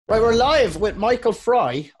Right, we're live with Michael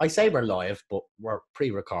Fry. I say we're live, but we're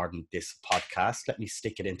pre-recording this podcast. Let me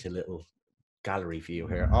stick it into a little gallery view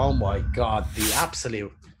here. Oh my God, the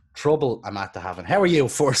absolute trouble I'm at to having. How are you,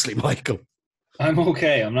 firstly, Michael? I'm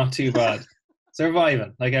okay. I'm not too bad.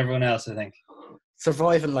 Surviving, like everyone else, I think.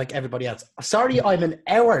 Surviving like everybody else. Sorry, I'm an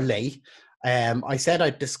hour late. I said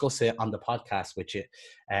I'd discuss it on the podcast with you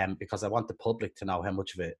because I want the public to know how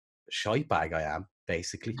much of a shite bag I am,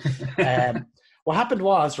 basically. What happened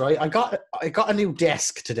was, right, I got a new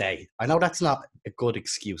desk today. I know that's not a good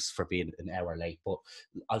excuse for being an hour late, but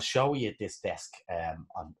I'll show you this desk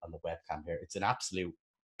on the webcam here. It's an absolute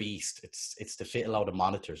beast. It's to fit a load of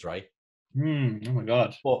monitors, right? Oh my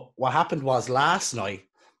God. But what happened was last night,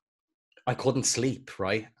 I couldn't sleep,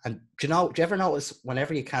 right? And do you ever notice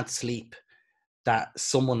whenever you can't sleep that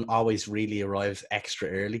someone always really arrives extra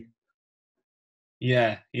early?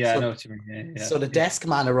 Yeah, So, I know what you mean. Yeah. So the desk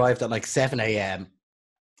man arrived at like 7 a.m.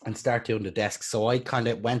 and started doing the desk. So I kind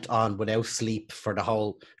of went on without sleep for the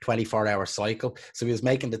whole 24-hour cycle. So he was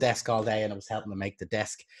making the desk all day and I was helping him make the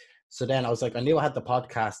desk. So then I was like, I knew I had the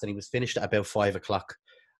podcast and he was finished at about 5 o'clock.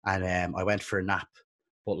 And I went for a nap.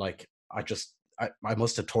 But like, I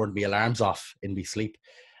must have turned my alarms off in my sleep.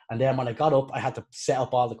 And then when I got up, I had to set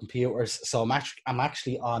up all the computers. So I'm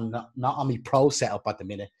actually on, not on my pro setup at the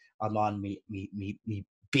minute. I'm on me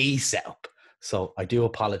B setup. So I do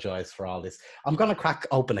apologize for all this. I'm going to crack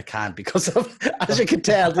open a can because of, as you can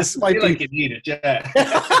tell, this might be... like you need it, yeah.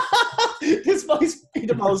 This might be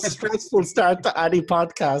the most stressful start to any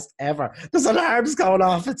podcast ever. There's alarms going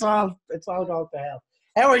off. It's all going to hell.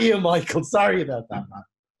 How are you, Michael? Sorry about that, man.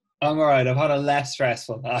 I'm all right. I've had a less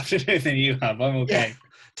stressful afternoon than you have. I'm okay. Yeah.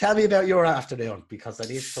 Tell me about your afternoon because I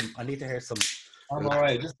need to hear some... I'm all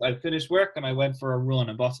right. I finished work and I went for a run.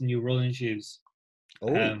 I bought some new running shoes.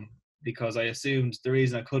 Oh. Because I assumed the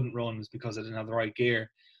reason I couldn't run was because I didn't have the right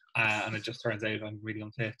gear. And it just turns out I'm really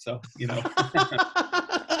unfit. So, you know.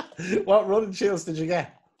 What running shoes did you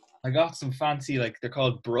get? I got some fancy, like, they're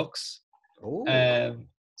called Brooks. Oh.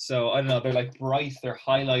 So, I don't know. They're like bright. They're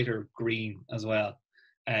highlighter green as well.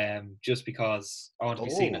 Just because I want to be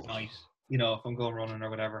seen at night. You know, if I'm going running or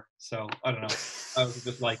whatever. So, I don't know. I was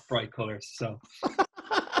just like bright colours. So.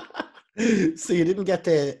 So you didn't get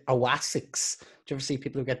the Oasics. Do you ever see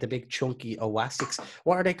people who get the big chunky Oasics?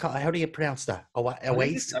 What are they called? How do you pronounce that?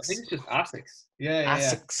 Oasics? I think it's just Asics. Yeah.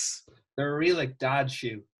 Asics. They're a real like dad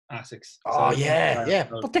shoe, Asics. Oh, yeah.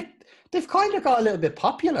 But they've kind of got a little bit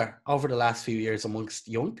popular over the last few years amongst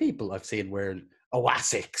young people. I've seen wearing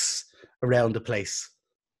Oasics around the place.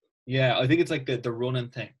 Yeah, I think it's like the running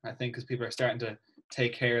thing. I think because people are starting to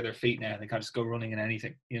take care of their feet now. They can't just go running in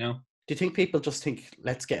anything, you know? Do you think people just think,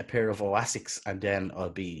 let's get a pair of Oasics and then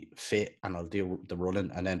I'll be fit and I'll do the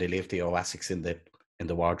running, and then they leave the Oasics in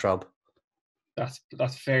the wardrobe? That's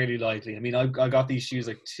fairly likely. I mean, I got these shoes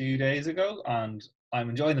like 2 days ago and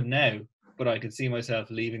I'm enjoying them now, but I could see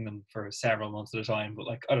myself leaving them for several months at a time. But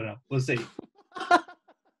like, I don't know. We'll see.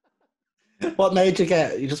 What made you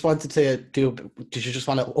get? You just wanted to do? Did you just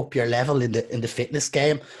want to up your level in the fitness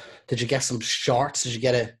game? Did you get some shorts? Did you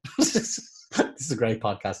get a? This is a great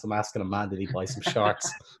podcast. I'm asking a man, did he buy some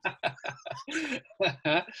shorts?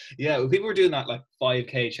 Yeah, well, people were doing that like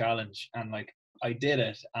 5K challenge, and like I did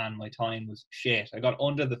it, and my time was shit. I got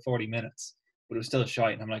under the 40 minutes, but it was still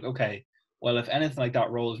shite. And I'm like, okay, well, if anything like that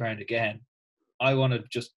rolls around again, I want to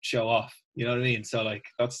just show off. You know what I mean? So like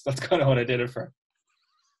that's kind of what I did it for.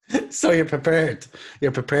 So you're prepared.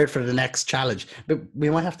 You're prepared for the next challenge. But we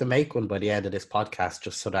might have to make one by the end of this podcast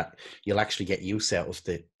just so that you'll actually get use out of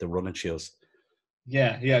the running shoes.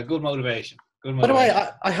 Yeah. Good motivation. By the way,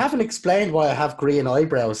 I haven't explained why I have green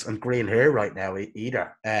eyebrows and green hair right now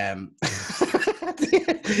either.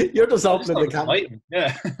 You're just opening the camera.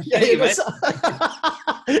 Yeah.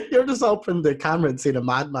 You're just opening the camera and seeing a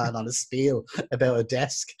madman on a spiel about a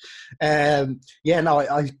desk.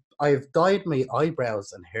 I've dyed my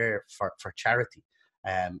eyebrows and hair for charity.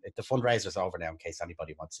 The fundraiser's over now in case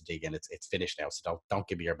anybody wants to dig in. It's finished now, so don't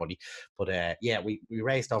give me your money. But we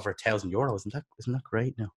raised over €1,000. Isn't that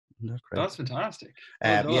great now? Isn't that great? That's fantastic.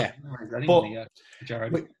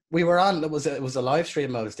 We were on. It was a live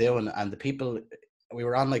stream I was doing, and the people, we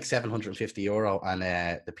were on like €750, and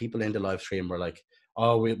the people in the live stream were like,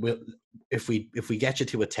 "Oh, we'll if we get you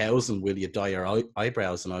to 1,000, will you dye your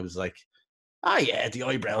eyebrows?" And I was like, "Ah, yeah, the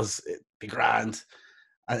eyebrows, it'd be grand."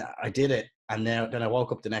 And I did it, and then I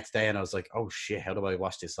woke up the next day and I was like, "Oh shit, how do I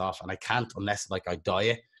wash this off?" And I can't unless like I dye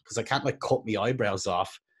it, because I can't like cut my eyebrows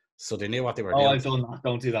off. So they knew what they were doing. Oh, I've done that.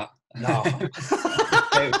 Don't do that. No.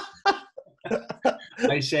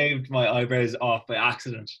 I shaved my eyebrows off by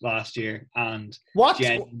accident last year, and what?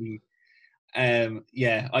 Genuinely,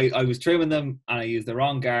 Yeah, I was trimming them and I used the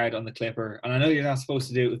wrong guard on the clipper. And I know you're not supposed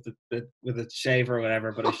to do it with with a shaver or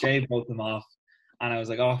whatever, but I shaved both of them off, and I was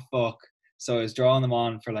like, oh fuck. So I was drawing them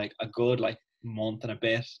on for like a good like month and a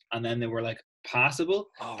bit, and then they were like passable.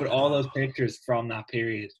 Oh But all no. those pictures from that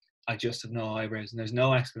period, I just have no eyebrows, and there's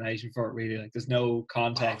no explanation for it really. Like there's no Oh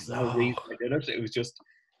context, no no. reason I did it. It was just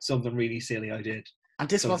something really silly I did. And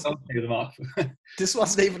this So was don't take them off. this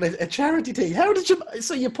wasn't even a charity thing. How did you?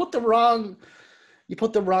 So you put the wrong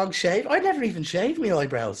shave. I never even shaved my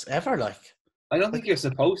eyebrows ever. I don't think you're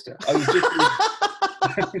supposed to. I was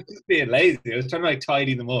just just being lazy. I was trying to like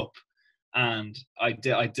tidy them up, and I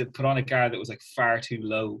did put on a guard that was like far too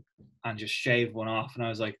low, and just shaved one off. And I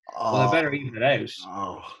was like, well, I oh better even it out.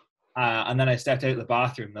 no. And then I stepped out of the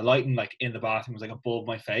bathroom. The lighting like in the bathroom was like above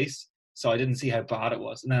my face, so I didn't see how bad it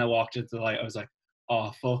was. And then I walked into the light. I was like, oh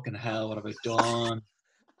fucking hell, what have I done?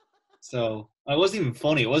 So it wasn't even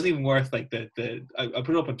funny. It wasn't even worth like I put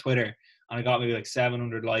it up on Twitter and I got maybe like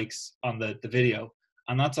 700 likes on the video,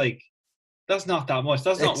 and that's not that much.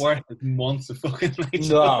 That's not It's worth like months of fucking like.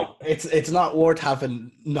 no. It's not worth having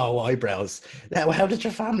no eyebrows. Now, how did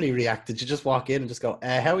your family react? Did you just walk in and just go,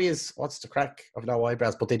 "How is? What's the crack of no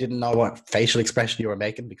eyebrows?" But they didn't know what facial expression you were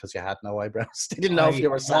making because you had no eyebrows. They didn't know if I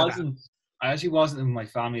you were sad. I actually wasn't in my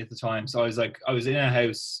family at the time, so I was in a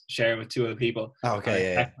house sharing with two other people, and I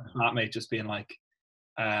Okay, yeah. texted my flatmate just being like,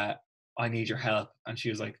 "I need your help," and she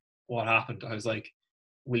was like, "What happened?" I was like,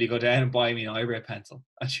 "Will you go down and buy me an eyebrow pencil?"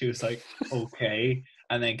 And she was like, "Okay,"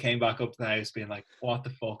 and then came back up to the house being like, "What the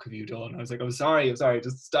fuck have you done?" I was like, I'm sorry,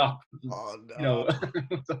 just stop." Oh You know, no. it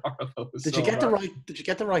was horrible. It was Did you so get the embarrassing. right? Did you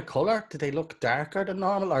get the right color? Did they look darker than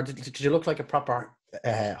normal, or did you look like a proper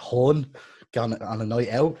Hun on a night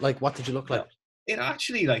out? Like, what did you look No, like? it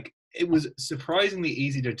actually like it was surprisingly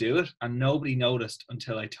easy to do it, and nobody noticed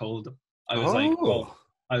until I told them. I was like, "Oh,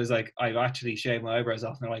 Oh, I've actually shaved my eyebrows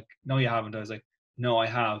off," and they're like, "No, you haven't." I was like, "No, I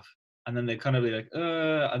have." And then they kind of be like,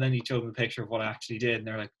 and then you show them a picture of what I actually did, and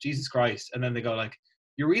they're like, "Jesus Christ!" And then they go like,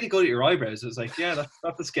 "You're really good at your eyebrows." I was like, "Yeah,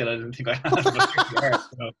 that's a skill I didn't think I had, but here we are."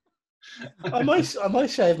 So. I might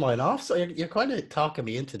shave mine off. So you're kind of talking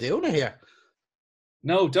me into doing it here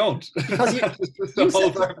No, don't. because The you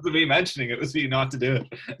whole said purpose of me mentioning it was for you not to do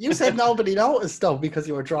you said it. nobody noticed though because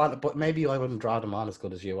you were drawing. But maybe I wouldn't draw them on as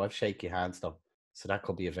good as you. I've shaky hands though, so that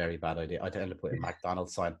could be a very bad idea. I'd end up putting a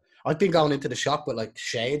McDonald's sign. I've been going into the shop with like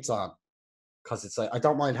shades on because it's like I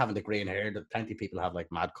don't mind having the green hair. That plenty of people have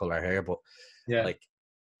like mad color hair, but Yeah. like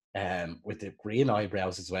with the green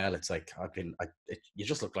eyebrows as well, it's like you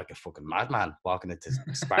just look like a fucking madman walking into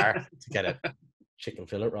Spar to get a chicken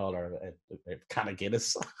fillet roll or a can of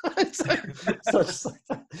Guinness. It's like, so it's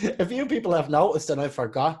like, a few people have noticed, and I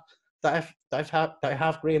forgot that I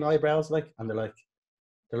have green eyebrows, like, and they're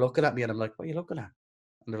looking at me, and I'm like, "What are you looking at?"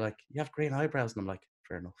 And they're like, "You have green eyebrows," and I'm like,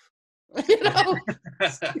 "Fair enough." You know.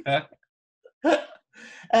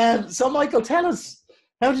 So Michael, tell us,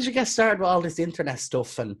 how did you get started with all this internet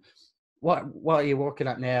stuff, and what are you working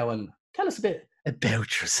at now? And tell us a bit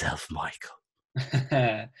about yourself, Michael.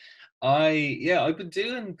 I've been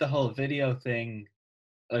doing the whole video thing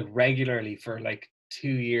like regularly for like 2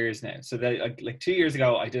 years now. So that like 2 years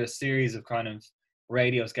ago, I did a series of kind of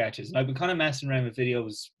radio sketches, and I've been kind of messing around with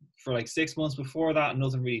videos for like 6 months before that, and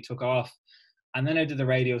nothing really took off. And then I did the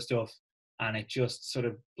radio stuff, and it just sort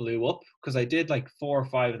of blew up because I did like 4 or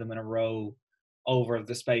 5 of them in a row over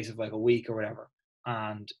the space of like a week or whatever.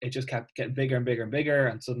 And it just kept getting bigger and bigger and bigger,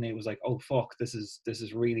 and suddenly it was like, oh fuck, this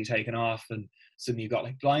is really taking off. And suddenly you've got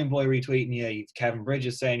like Blind Boy retweeting you, you've Kevin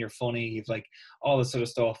Bridges saying you're funny, you've like all this sort of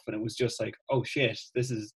stuff, and it was just like, oh shit,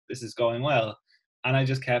 this is going well. And I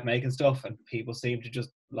just kept making stuff, and people seem to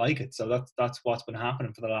just like it. So that's what's been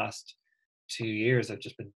happening for the last 2 years. I've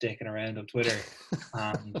just been dicking around on Twitter,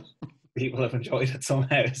 and people have enjoyed it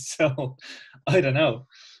somehow. So I don't know.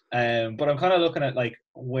 But I'm kind of looking at like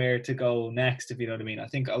where to go next, if you know what I mean. I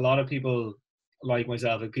think a lot of people like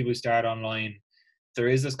myself, like people who start online, there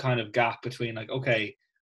is this kind of gap between like, okay,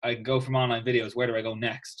 I can go from online videos, where do I go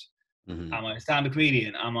next? Mm-hmm. Am I a stand-up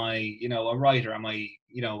comedian? Am I, a writer? Am I,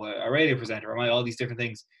 a radio presenter? Am I all these different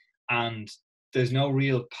things? And there's no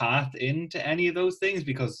real path into any of those things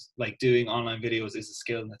because like doing online videos is a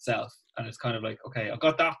skill in itself. And it's kind of like, okay, I've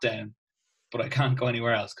got that down, but I can't go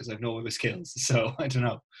anywhere else because I've no other skills. So I don't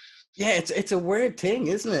know. Yeah, it's a weird thing,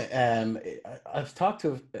 isn't it? I've talked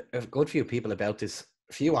to a good few people about this,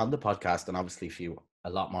 a few on the podcast, and obviously a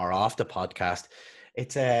lot more off the podcast.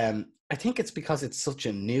 It's I think it's because it's such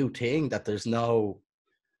a new thing that there's no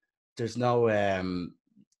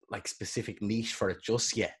like specific niche for it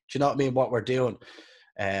just yet. Do you know what I mean? What we're doing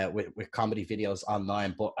with comedy videos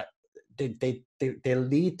online, but they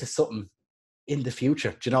lead to something in the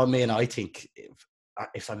future. Do you know what I mean? I think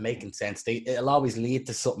if I'm making sense, it'll always lead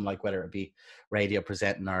to something like whether it be radio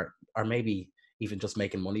presenting or maybe even just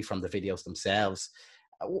making money from the videos themselves.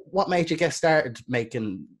 What made you get started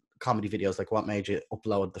making comedy videos? Like, what made you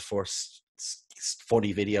upload the first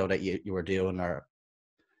funny video that you were doing, or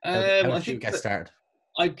how I did you think get started?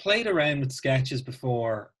 I played around with sketches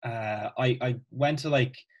before. I went to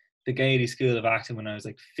like the Gaiety School of Acting when I was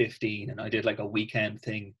like 15, and I did like a weekend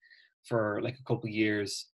thing for like a couple of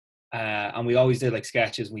years. And we always did like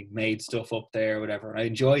sketches. We made stuff up there, or whatever. And I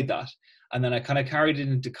enjoyed that. And then I kind of carried it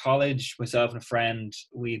into college. Myself and a friend,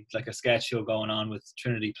 we'd like a sketch show going on with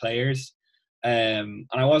Trinity Players. And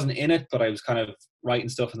I wasn't in it, but I was kind of writing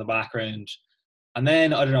stuff in the background. And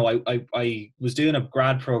then, I don't know, I was doing a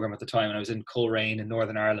grad program at the time, and I was in Coleraine in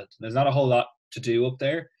Northern Ireland. And there's not a whole lot to do up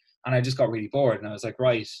there. And I just got really bored. And I was like,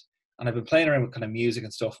 right. And I've been playing around with kind of music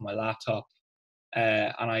and stuff on my laptop.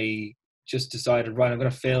 And I just decided, right, I'm going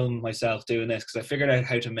to film myself doing this, because I figured out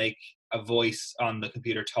how to make a voice on the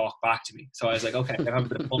computer talk back to me. So I was like, okay, I can have a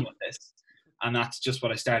bit of fun with this. And that's just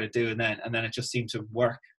what I started doing then. And then it just seemed to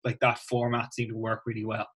work. Like that format seemed to work really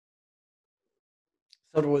well.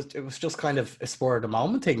 So it was just kind of a spur of the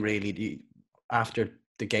moment thing, really. After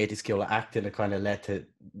the Gaiety School of Acting, it kind of led to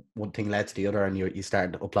one thing led to the other, and you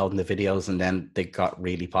started uploading the videos, and then they got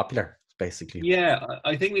really popular, basically. Yeah,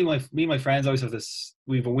 I think me and my friends always have this.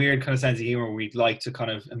 We have a weird kind of sense of humor where we'd like to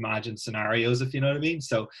kind of imagine scenarios, if you know what I mean.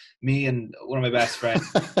 So me and one of my best friends,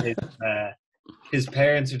 his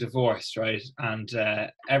parents are divorced, right? And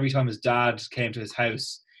every time his dad came to his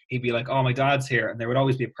house, he'd be like, "Oh, my dad's here," and there would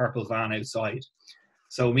always be a purple van outside.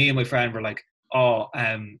 So me and my friend were like, "Oh,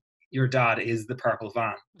 your dad is the purple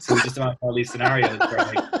van." So we just imagine all these scenarios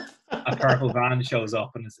where like a purple van shows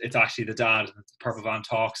up and it's actually the dad, and the purple van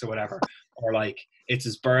talks or whatever, or like it's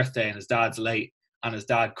his birthday and his dad's late and his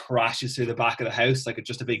dad crashes through the back of the house like it's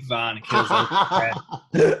just a big van and kills all his friends.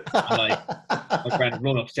 And like my friend would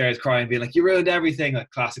run upstairs crying, being like, "You ruined everything!" Like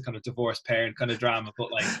classic kind of divorced parent kind of drama,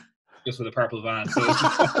 but like just with a purple van. So it's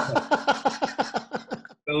just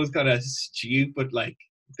those kind of stupid like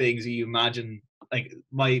things you imagine. Like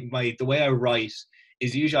my the way I write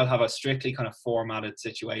is usually I'll have a strictly kind of formatted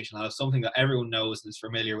situation. I'll have something that everyone knows and is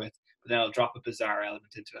familiar with, but then I'll drop a bizarre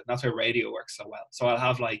element into it. And that's why radio works so well. So I'll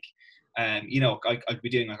have like, I'd be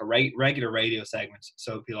doing like a regular radio segment.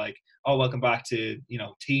 So it'd be like, "Oh, welcome back to,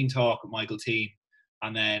 Teen Talk with Michael Teen."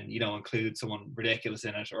 And then, include someone ridiculous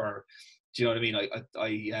in it. Or, do you know what I mean?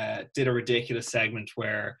 I did a ridiculous segment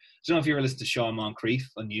where, do you know if you ever listened to Sean Moncrief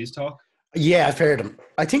on News Talk? Yeah, I've heard him.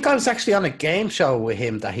 I think I was actually on a game show with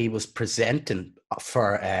him that he was presenting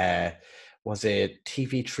for, was it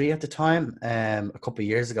TV3 at the time, a couple of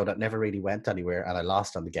years ago, that never really went anywhere, and I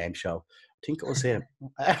lost on the game show. I think it was him.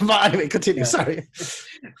 But anyway, continue, sorry.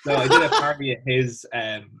 So I did a parody at his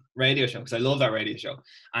radio show, because I love that radio show.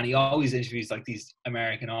 And he always interviews like these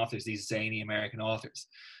American authors, these zany American authors.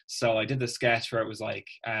 So I did the sketch where it was like,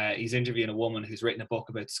 he's interviewing a woman who's written a book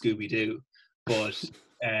about Scooby-Doo, but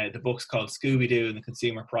the book's called Scooby-Doo and the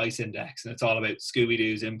Consumer Price Index, and it's all about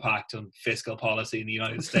Scooby-Doo's impact on fiscal policy in the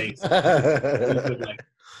United States. Like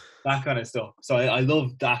that kind of stuff. So I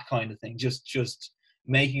love that kind of thing. Just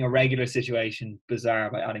making a regular situation bizarre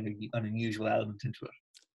by adding an unusual element into it.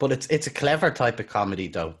 But it's a clever type of comedy,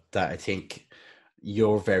 though, that I think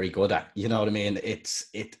you're very good at. You know what I mean? It's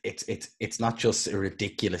not just a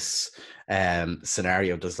ridiculous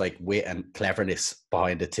scenario. There's like wit and cleverness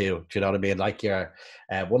behind it too. Do you know what I mean? Like your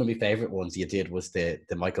one of my favorite ones you did was the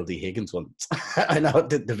Michael D. Higgins one. I know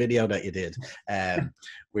the video that you did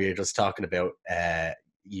where you're just talking about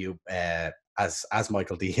you as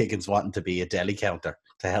Michael D. Higgins wanting to be a deli counter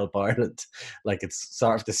to help Ireland. Like it's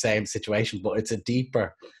sort of the same situation, but it's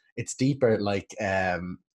deeper like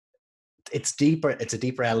it's a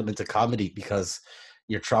deeper element of comedy, because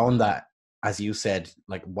you're throwing that, as you said,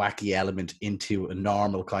 like wacky element into a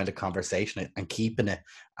normal kind of conversation and keeping it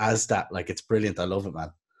as that. Like it's brilliant. I love it,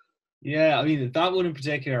 man. Yeah, I mean that one in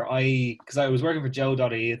particular, because I was working for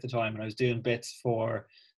Joe.ie at the time, and I was doing bits for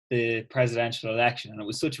the presidential election, and it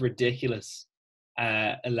was such a ridiculous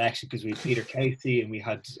election because we had Peter Casey and we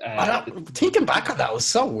had thinking back on that, it was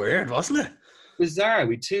so weird, wasn't it? Bizarre.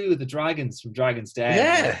 We two the dragons from Dragon's Den.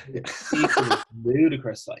 Yeah, it was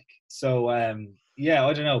ludicrous. Like so. Yeah,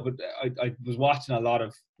 I don't know, but I was watching a lot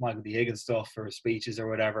of Michael D. Higgins stuff for speeches or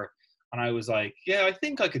whatever, and I was like, yeah, I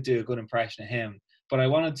think I could do a good impression of him, but I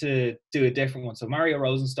wanted to do a different one. So Mario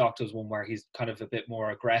Rosenstock does one where he's kind of a bit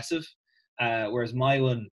more aggressive, whereas my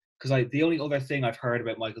one, because the only other thing I've heard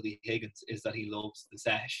about Michael D. Higgins is that he loves the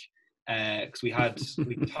sesh. Because we had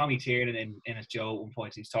Tommy Tiernan in a Joe at one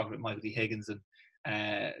point. He's talking about Michael D. Higgins, and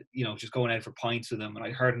just going out for pints with them. And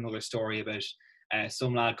I heard another story about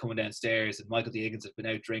some lad coming downstairs, and Michael D. Higgins had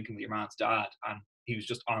been out drinking with your man's dad, and he was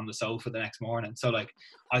just on the sofa the next morning. So like,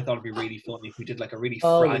 I thought it'd be really funny if we did like a really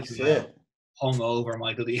Holy fragile, shit. hungover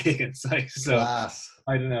Michael D. Higgins. Like, so Class.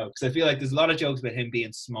 I don't know, because I feel like there's a lot of jokes about him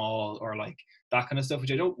being small or like that kind of stuff,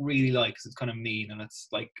 which I don't really like because it's kind of mean and it's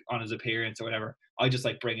like on his appearance or whatever. I just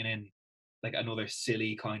like bringing in like another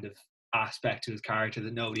silly kind of aspect to his character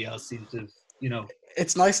that nobody else seems to,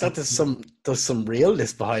 It's nice that there's some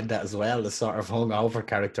realness behind that as well. The sort of hungover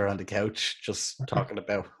character on the couch, just talking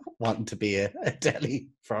about wanting to be a deli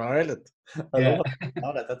for Ireland. I love it.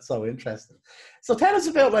 Oh, that's so interesting. So tell us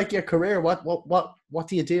about like your career. What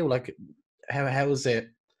do you do? Like, how has it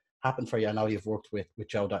happened for you? I know you've worked with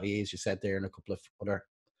Joe.ie, as you said there, and a couple of other.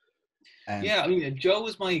 Yeah, I mean, Joe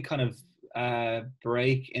was my kind of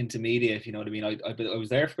break into media, if you know what I mean. I was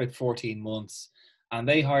there for about 14 months, and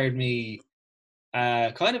they hired me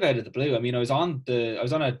kind of out of the blue. I mean, I was on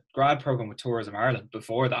a grad program with Tourism Ireland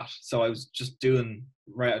before that, so I was just doing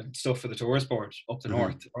stuff for the tourist board up the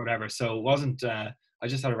north or whatever. So it wasn't. I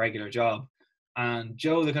just had a regular job, and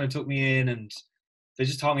Joe, they kind of took me in and they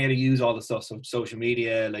just taught me how to use all the stuff, so social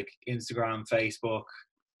media like Instagram, Facebook,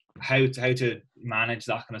 how to manage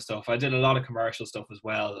that kind of stuff. I did a lot of commercial stuff as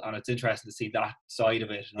well, and it's interesting to see that side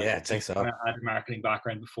of it. And I think so. I had a marketing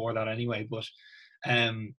background before that anyway, but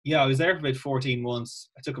I was there for about 14 months.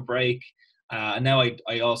 I took a break, and now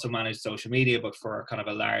I also manage social media, but for kind of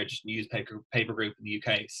a large newspaper group in the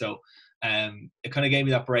UK. So it kind of gave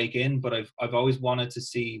me that break in, but I've always wanted to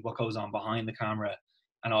see what goes on behind the camera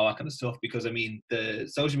and all that kind of stuff, because I mean, the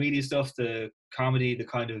social media stuff, the comedy, the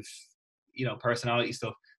kind of personality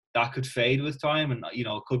stuff, that could fade with time, and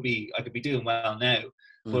I could be doing well now,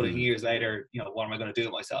 but in years later, what am I going to do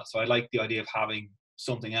with myself? So I like the idea of having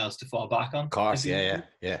something else to fall back on. Of course, yeah.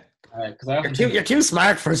 Because you're too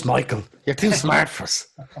smart for us, Michael. You're too smart for us.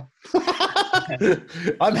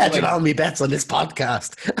 I'm hedging all my bets on this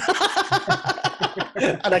podcast,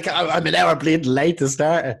 and I'm an hour bleeding late to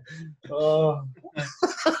start it. Oh.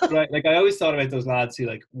 Right, like I always thought about those lads who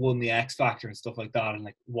like won the X Factor and stuff like that, and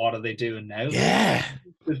like what are they doing now? Yeah,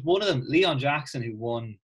 there's one of them, Leon Jackson, who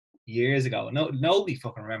won years ago. Nobody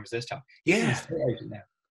fucking remembers this chap. He's an estate agent now.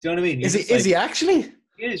 Do you know what I mean? Is he actually?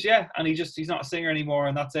 He is, yeah. And he's not a singer anymore,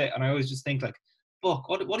 and that's it. And I always just think like, fuck,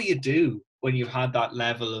 what do you do when you've had that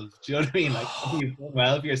level of, do you know what I mean? Like you've done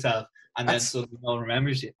well for yourself, and then suddenly no one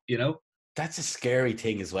remembers you. That's a scary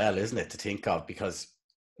thing as well, isn't it, to think of, because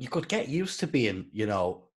you could get used to being,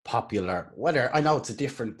 popular. Whether I know it's a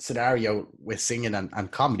different scenario with singing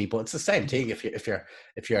and comedy, but it's the same thing if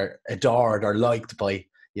you're adored or liked by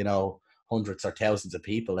hundreds or thousands of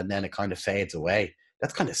people, and then it kind of fades away.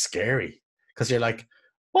 That's kind of scary, because you're like,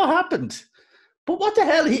 what happened? But what the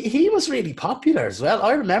hell? He was really popular as well.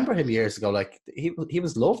 I remember him years ago. Like he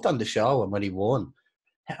was loved on the show, and when he won,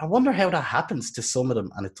 I wonder how that happens to some of them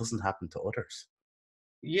and it doesn't happen to others.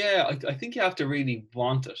 Yeah, I think you have to really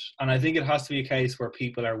want it. And I think it has to be a case where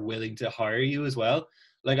people are willing to hire you as well.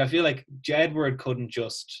 Like, I feel like Jedward couldn't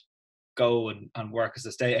just go and work as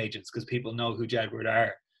estate agents because people know who Jedward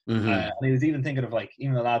are. And he was even thinking of, like,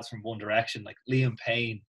 even the lads from One Direction, like Liam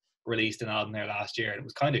Payne released an album there last year, and it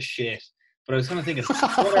was kind of shit. But I was kind of thinking,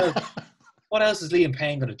 what else is Liam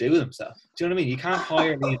Payne going to do with himself? Do you know what I mean? You can't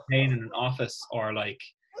hire Liam Payne in an office or, like,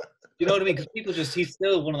 you know what I mean? Because people he's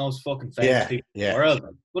still one of those fucking famous people in the world.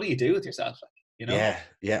 Like, what do you do with yourself? Like,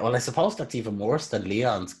 Yeah. Well, I suppose that's even worse than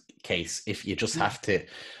Leon's case, if you just have to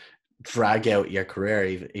drag out your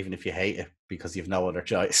career, even if you hate it, because you've no other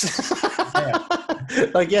choice.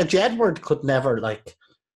 Jedward could never, like,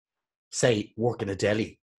 say, work in a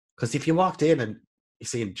deli. Because if you walked in and you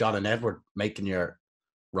seen John and Edward making your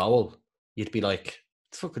role, you'd be like,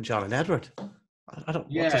 it's fucking John and Edward. I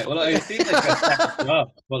don't. Yeah, well, I feel like that's a job,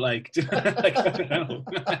 but like I don't know.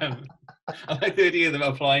 I like the idea of them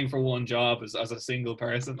applying for one job as a single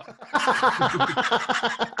person.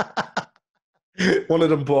 One of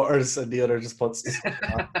them butters and the other just puts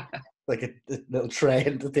like a little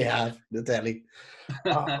train that they have in the deli.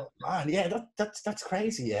 Oh man, yeah, that's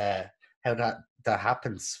crazy. Yeah, how that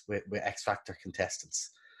happens with X Factor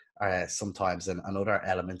contestants sometimes, and other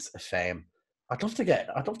elements of fame. I'd love to get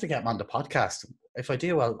him on the podcast. If I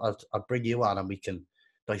do, I'll bring you on and we can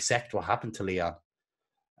dissect what happened to Leon.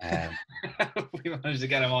 We managed to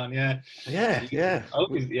get him on, yeah.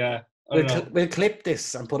 We'll clip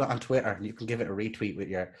this and put it on Twitter, and you can give it a retweet with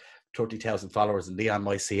your 30,000 followers, and Leon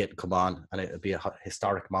might see it and come on, and it'll be a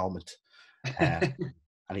historic moment. And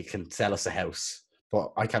he can sell us a house,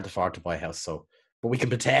 but I can't afford to buy a house, but we can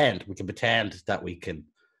pretend that we can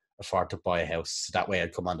afford to buy a house. So that way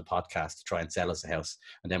I'd come on the podcast to try and sell us a house,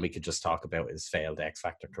 and then we could just talk about his failed X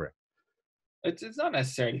Factor career. It's not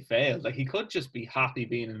necessarily failed. Like, he could just be happy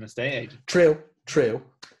being an estate agent. True.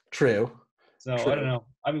 So I don't know.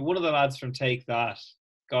 I mean, one of the lads from Take That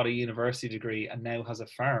got a university degree and now has a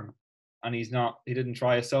farm, and he didn't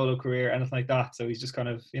try a solo career, anything like that. So he's just kind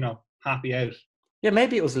of, happy out. Yeah,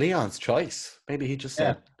 maybe it was Leon's choice. Maybe he just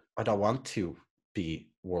Yeah. said, I don't want to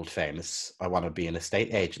be world famous. I want to be an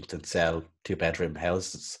estate agent and sell 2-bedroom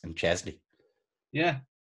houses in Chesney. Yeah.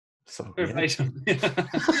 So, Fair yeah. play to him. I'm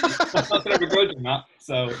not going to begrudge him that.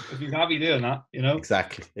 So if he's happy doing that,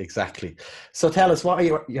 Exactly. So tell us, what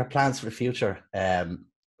are your plans for the future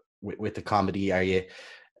with the comedy? Are you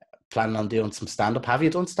planning on doing some stand-up? Have you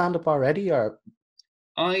done stand-up already? Or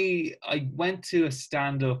I went to a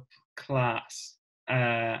stand-up class,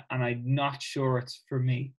 and I'm not sure it's for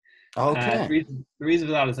me. okay. The reason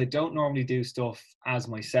for that is I don't normally do stuff as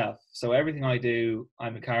myself. So everything I do,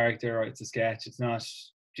 I'm a character, or it's a sketch. It's not,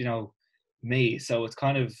 me. So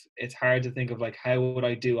it's hard to think of like, how would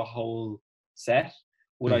I do a whole set?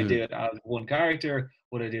 Would I do it as one character?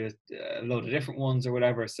 Would I do a load of different ones or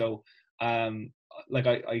whatever? So, like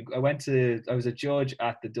I was a judge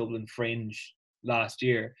at the Dublin Fringe last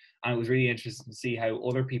year, and it was really interesting to see how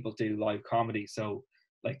other people do live comedy. So,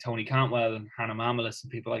 like Tony Cantwell and Hannah Mamelis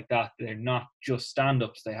and people like that, they're not just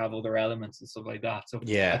stand-ups, they have other elements and stuff like that. So I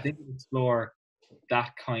Yeah. think we explore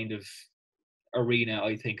that kind of arena,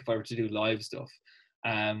 I think, if I were to do live stuff.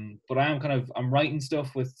 But I'm writing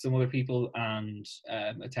stuff with some other people, and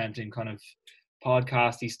attempting kind of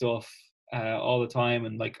podcasty stuff all the time,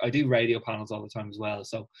 and like I do radio panels all the time as well.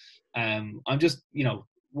 So I'm just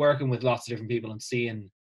working with lots of different people and seeing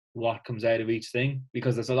what comes out of each thing,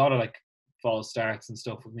 because there's a lot of like false starts and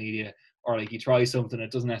stuff with media, or like you try something, it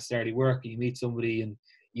doesn't necessarily work, and you meet somebody and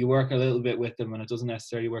you work a little bit with them and it doesn't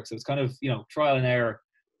necessarily work. So it's kind of trial and error,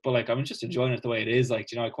 but like I'm just enjoying it the way it is. Like,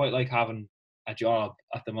 I quite like having a job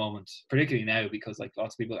at the moment, particularly now, because like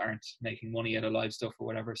lots of people aren't making money out of live stuff or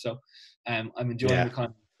whatever. So I'm enjoying the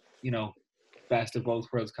kind of best of both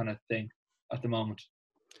worlds kind of thing at the moment.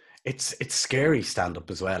 It's scary stand-up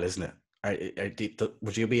as well, isn't it?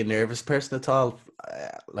 Would you be a nervous person at all?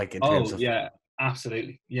 Like in terms of... Yeah,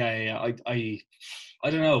 absolutely. Yeah. I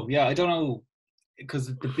don't know. Yeah, I don't know,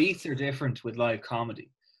 because the beats are different with live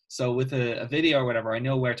comedy. So with a video or whatever, I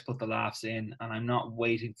know where to put the laughs in, and I'm not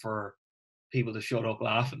waiting for people to shut up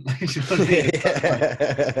laughing. Like, you know what I mean?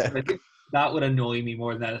 I think that would annoy me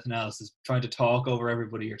more than anything else, is trying to talk over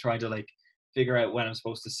everybody or trying to like figure out when I'm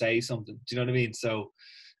supposed to say something. Do you know what I mean? So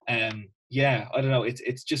yeah, I don't know.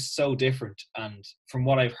 It's just so different. And from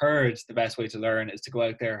what I've heard, the best way to learn is to go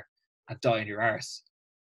out there and die on your arse.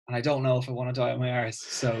 And I don't know if I want to die on my arse.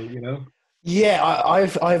 So, Yeah,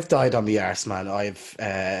 I've died on the arse, man.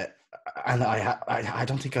 And I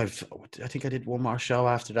don't think I think I did one more show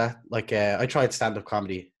after that. Like I tried stand-up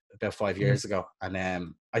comedy about 5 years ago, and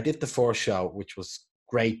I did the first show, which was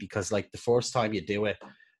great, because like the first time you do it,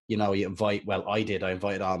 you invite, well, I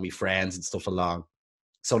invited all my friends and stuff along.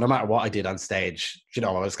 So no matter what I did on stage,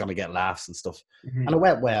 I was going to get laughs and stuff. Mm-hmm. And it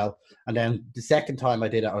went well. And then the second time I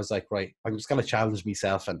did it, I was like, right, I'm just going to challenge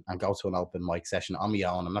myself and go to an open mic session on my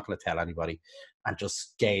own. I'm not going to tell anybody, and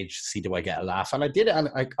just gauge, see, do I get a laugh? And I did it, and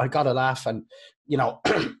I got a laugh. And,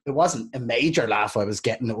 it wasn't a major laugh I was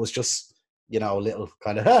getting. It was just, a little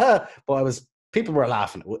kind of, but people were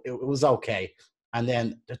laughing. It was okay. And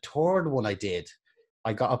then the third one I did,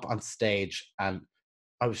 I got up on stage, and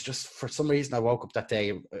I was just, for some reason, I woke up that day.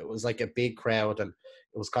 It was like a big crowd, and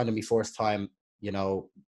it was kind of my first time,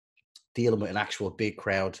 dealing with an actual big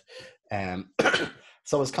crowd. So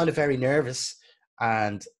I was kind of very nervous,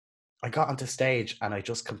 and I got onto stage, and I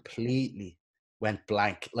just completely went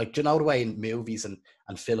blank. Like, do you know the way in movies and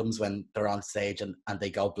films when they're on stage and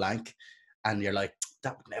they go blank, and you're like,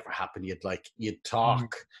 that would never happen. You'd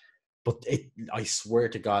talk. But I swear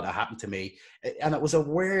to God, it happened to me. And it was a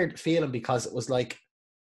weird feeling, because it was like,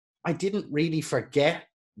 I didn't really forget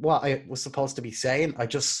what I was supposed to be saying.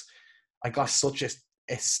 I got such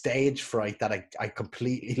a stage fright that I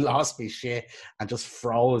completely lost my shit and just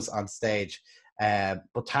froze on stage.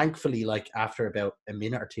 But thankfully, like after about a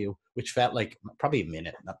minute or two, which felt like probably a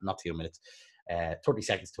minute, not 2 minutes, 30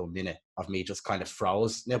 seconds to a minute of me just kind of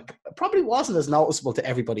froze. Now, it probably wasn't as noticeable to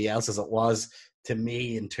everybody else as it was to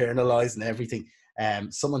me, internalizing everything.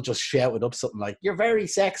 Someone just shouted up something like, "You're very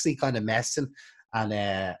sexy," kind of messing. And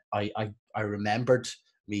I remembered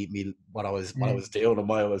me what I was doing and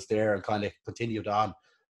why I was there, and kind of continued on.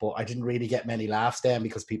 But I didn't really get many laughs then,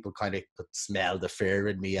 because people kind of could smell the fear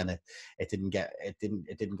in me, and it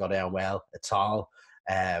didn't go down well at all.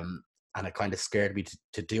 and it kind of scared me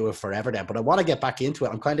to do it forever then. But I want to get back into it.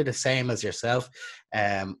 I'm kind of the same as yourself.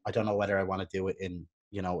 I don't know whether I want to do it in,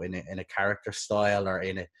 you know, in a character style, or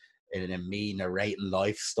in a me narrating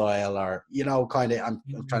lifestyle, or, you know, kind of, I'm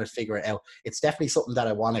trying to figure it out. It's definitely something that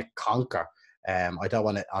I want to conquer. I don't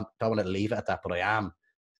want to leave it at that, but I am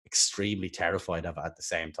extremely terrified of it at the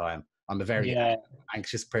same time. I'm a very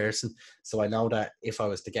anxious person. So I know that if I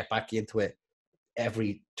was to get back into it,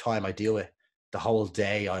 every time I do it, the whole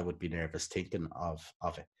day I would be nervous thinking of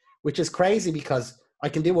it, which is crazy because I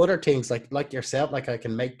can do other things like yourself. Like I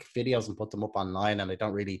can make videos and put them up online, and I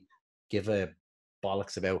don't really give a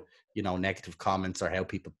bollocks about, you know, negative comments or how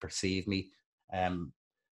people perceive me.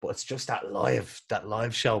 But it's just that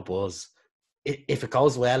live show buzz. If it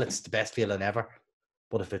goes well, it's the best feeling ever.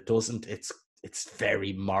 But if it doesn't, it's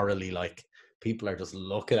very morally, like, people are just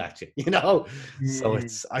looking at you, you know. So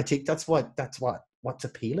I think that's what's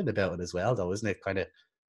appealing about it as well, though, isn't it? Kind of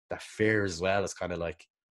that fear as well. It's kind of like,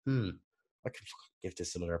 I can give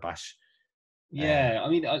this another bash. Yeah, I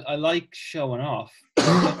mean, I like showing off, but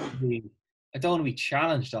I don't want to be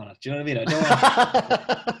challenged on it. Do you know what I mean?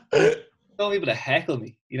 I don't want people to heckle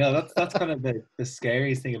me. You know, that's kind of the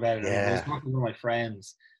scariest thing about it. Yeah. I was talking to one of my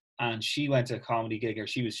friends, and she went to a comedy gig, or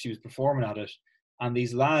she was performing at it, and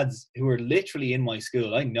these lads who were literally in my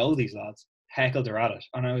school, I know these lads, heckled her at it,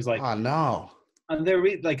 and I was like, oh no. And they're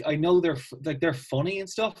like, I know they're funny and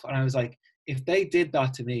stuff, and I was like, if they did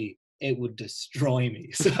that to me, it would destroy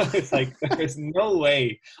me. So it's like, there's no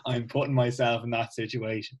way I'm putting myself in that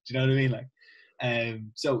situation. Do you know what I mean? Like,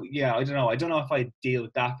 so yeah, I don't know if I deal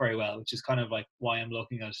with that very well, which is kind of like why I'm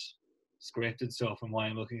looking at scripted stuff and why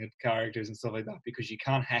I'm looking at characters and stuff like that, because you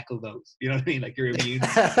can't heckle those. You know what I mean? Like, you're immune.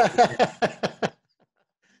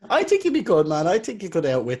 I think you'd be good, man. I think you could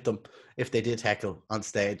outwit them if they did heckle on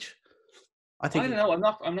stage. I don't know.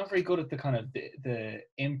 I'm not very good at the kind of the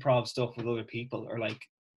improv stuff with other people, or like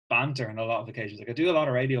banter on a lot of occasions. Like, I do a lot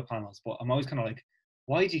of radio panels, but I'm always kind of like,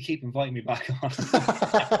 why do you keep inviting me back on?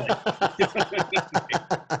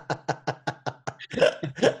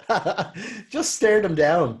 Just stare them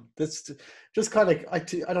down. That's just kind of, I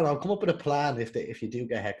don't know, come up with a plan if you do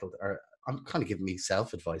get heckled. Or I'm kind of giving me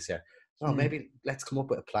self advice here. No, maybe let's come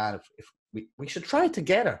up with a plan. If we should try it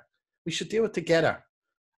together. We should do it together.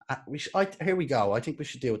 Here we go. I think we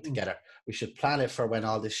should do it together. We should plan it for when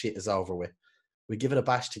all this shit is over with. We give it a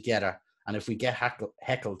bash together, and if we get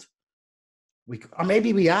heckled, or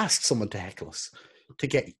maybe we ask someone to heckle us to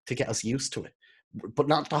get us used to it, but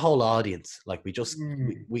not the whole audience. Like, we just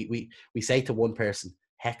we say to one person,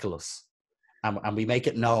 heckle us, and we make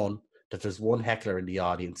it known that there's one heckler in the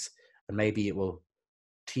audience, and maybe it will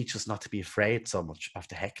teach us not to be afraid so much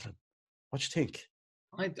after heckling. What do you think?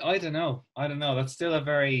 I don't know. That's still a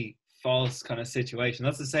very false kind of situation.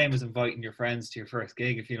 That's the same as inviting your friends to your first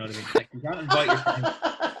gig, if you know what I mean. Like, you can't invite your friends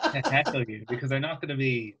to heckle you, because they're not going to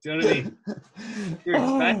be. Do you know what I mean? You're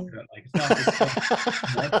expecting it. Like,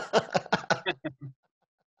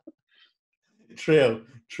 it's not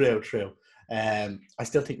True. I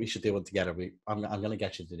still think we should do one together. I'm going to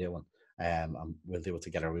get you to do one. We'll do it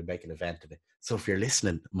together. We'll make an event of it. So if you're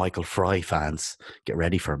listening, Michael Fry fans, get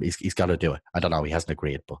ready for him. He's got to do it. I don't know. He hasn't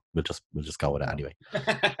agreed, but we'll just go with it anyway.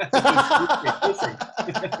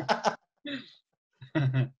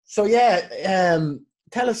 So yeah,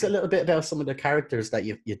 tell us a little bit about some of the characters that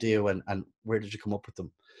you do, and where did you come up with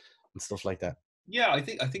them and stuff like that. Yeah, I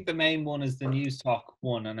think the main one is the News Talk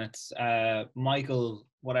one, and it's Michael,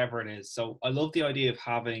 whatever it is. So I love the idea of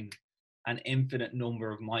having an infinite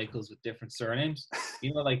number of Michaels with different surnames.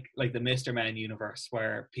 You know, like the Mr. Men universe,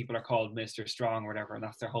 where people are called Mr. Strong or whatever, and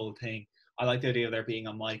that's their whole thing. I like the idea of there being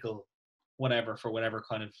a Michael whatever, for whatever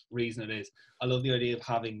kind of reason it is. I love the idea of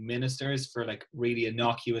having ministers for like really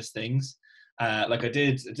innocuous things. Like I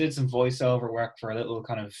did some voiceover work for a little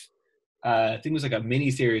kind of I think it was like a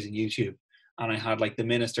mini series on YouTube, and I had like the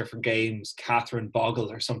minister for games, Catherine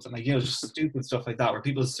Boggle or something, like, you know, just stupid stuff like that, where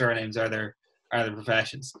people's surnames are their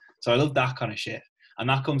professions. So I love that kind of shit, and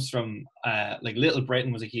that comes from like Little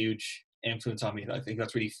Britain was a huge influence on me. I think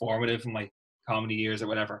that's really formative in my comedy years or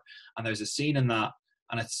whatever. And there's a scene in that,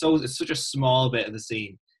 and it's such a small bit of the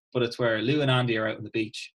scene, but it's where Lou and Andy are out on the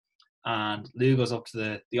beach, and Lou goes up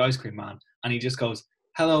to the ice cream man, and he just goes,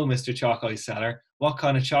 "Hello, Mr. Chalk Ice Seller. What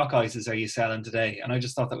kind of chalk ices are you selling today?" And I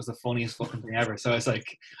just thought that was the funniest fucking thing ever. So I was like,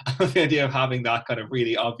 I love the idea of having that kind of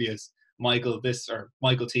really obvious Michael this or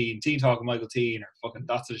Michael Teen talking Michael Teen, or fucking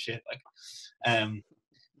that sort of shit. Like, and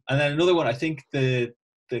then another one, I think the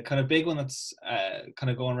kind of big one that's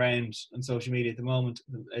kind of going around on social media at the moment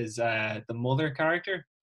is the mother character.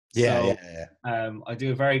 Yeah. I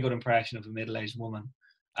do a very good impression of a middle-aged woman,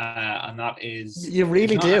 and that is, you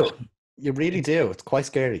really do. You really do. It's quite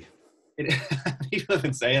scary. It, people have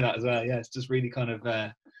been saying that as well. Yeah, it's just really kind of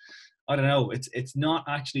I don't know. It's not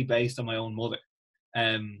actually based on my own mother,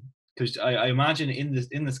 because I imagine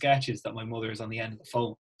in the sketches that my mother is on the end of the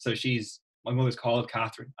phone. So my mother's called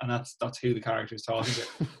Catherine, and that's who the character is talking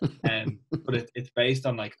to. But it's based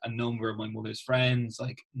on like a number of my mother's friends,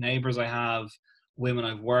 like neighbors I have, women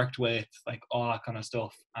I've worked with, like all that kind of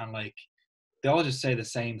stuff, and like they all just say the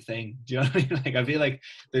same thing. Do you know what I mean? Like I feel like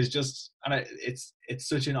there's just, and it's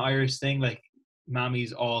such an Irish thing. Like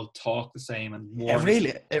mammies all talk the same and warn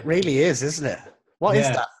us. It really is, isn't it? What is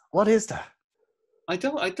Yeah, that? What is that? I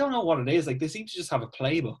don't know what it is. Like they seem to just have a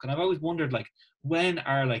playbook, and I've always wondered like when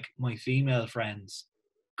are like my female friends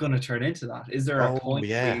gonna turn into that? Is there a Oh point where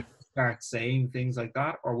yeah. you start saying things like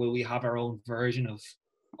that, or will we have our own version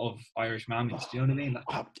of Irish mammies? Do you know what I mean? Like,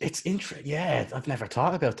 It's interesting. Yeah, I've never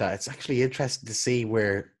thought about that. It's actually interesting to see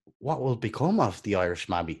what will become of the Irish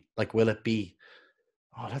mammy. Like, will it be?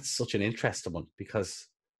 Oh, that's such an interesting one because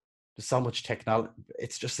there's so much technology.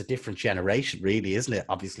 It's just a different generation, really, isn't it?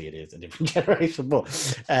 Obviously, it is a different generation,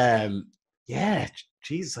 but yeah,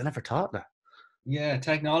 Jesus, I never thought that. yeah,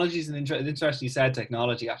 technology is interesting. You said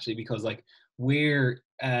technology actually because like we're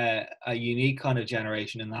a unique kind of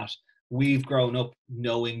generation in that we've grown up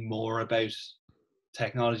knowing more about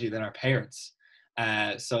technology than our parents.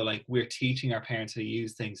 So like we're teaching our parents how to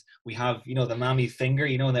use things. We have, the mammy finger,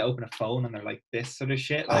 when they open a phone and they're like this sort of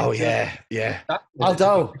shit. Oh Like, yeah, yeah. that's a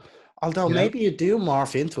big, Although maybe you do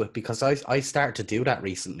morph into it because I started to do that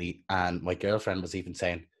recently, and my girlfriend was even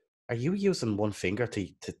saying, "Are you using one finger to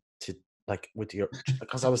like with your?"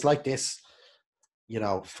 Because I was like this,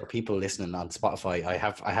 for people listening on Spotify,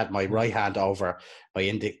 I had my right hand over my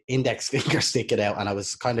index finger sticking out, and I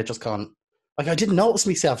was kind of just going like I didn't notice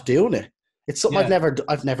myself doing it. It's something yeah,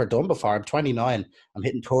 I've never done before. I'm 29. I'm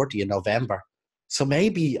hitting 30 in November, so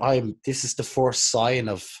maybe this is the first sign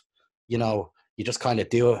of, you just kind of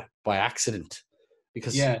do it by accident.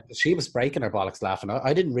 Because yeah, she was breaking her bollocks laughing.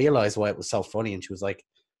 I didn't realize why it was so funny, and she was like,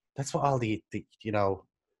 "That's what all the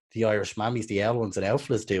Irish mammies, the L ones and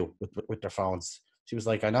alphas do with their phones." She was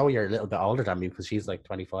like, "I know you're a little bit older than me," because she's like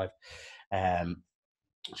 25. Um,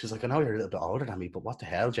 she was like, "I know you're a little bit older than me, but what the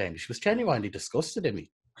hell, Jamie?" She was genuinely disgusted in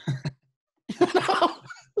me.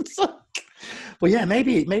 It's like, but yeah,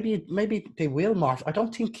 maybe they will morph. I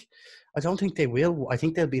don't think they will. I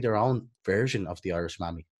think they'll be their own version of the Irish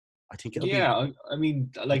mammy. I think it'll be. yeah. I mean,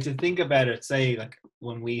 like to think about it, say like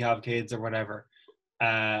when we have kids or whatever,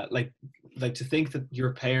 like to think that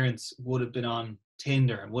your parents would have been on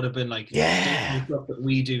Tinder and would have been like doing the Yeah, stuff that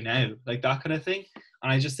we do now, like that kind of thing.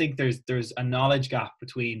 And I just think there's a knowledge gap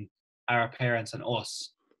between our parents and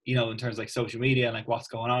us, in terms of like social media and like what's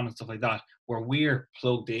going on and stuff like that, where we're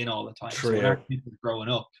plugged in all the time. So when our true. kids are growing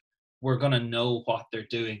up, we're gonna know what they're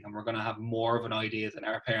doing and we're gonna have more of an idea than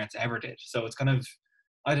our parents ever did. So it's kind of,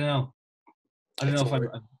 I don't know. I don't know It's a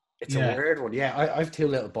if it's a yeah, weird one. Yeah, I've two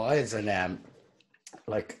little boys, and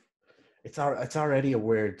like it's already a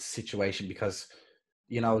weird situation because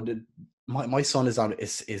my son is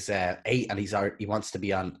 8, and he wants to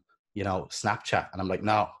be on Snapchat, and I'm like,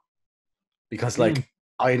 no, because mm, like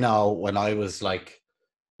I know when I was like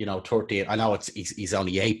 13. I know he's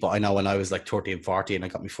only 8, but I know when I was like 13, 14, I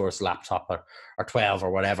got my first laptop, or 12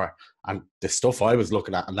 or whatever, and the stuff I was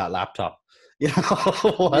looking at on that laptop, yeah,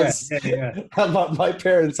 was yeah, yeah. my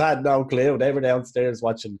parents had no clue. They were downstairs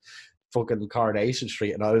watching fucking Coronation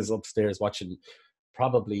Street, and I was upstairs watching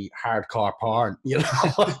probably hardcore porn,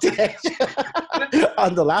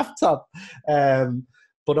 on the laptop.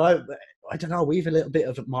 But I don't know. We have a little bit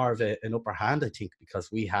of more of an upper hand, I think,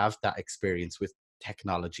 because we have that experience with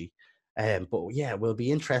technology. But yeah, we'll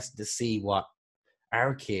be interested to see what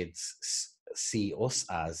our kids see us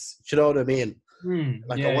as. Do you know what I mean?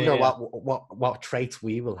 Like, I Yeah, yeah, wonder yeah. what traits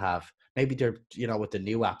we will have. Maybe they're, with the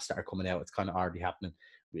new apps that are coming out, it's kind of already happening.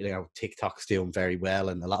 TikTok's doing very well,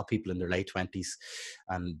 and a lot of people in their late 20s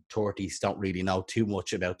and 30s don't really know too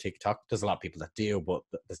much about TikTok. There's a lot of people that do, but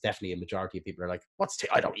there's definitely a majority of people are like,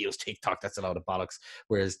 I don't use TikTok. That's a load of bollocks.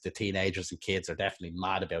 Whereas the teenagers and kids are definitely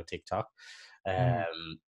mad about TikTok. Mm.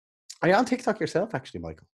 Are you on TikTok yourself, actually,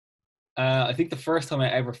 Michael? I think the first time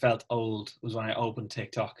I ever felt old was when I opened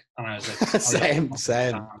TikTok, and I was like, I don't Same,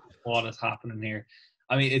 same. understand what is happening here.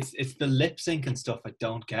 I mean, it's the lip sync and stuff I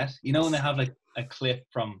don't get. When they have like a clip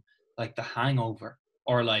from like The Hangover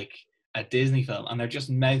or like a Disney film, and they're just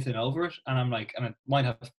mouthing over it, and I'm like, and it might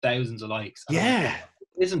have thousands of likes, and I'm like, Yeah,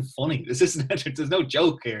 this isn't funny. This isn't. There's no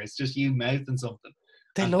joke here. It's just you mouthing something,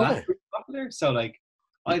 they and love that's it. pretty popular. So like,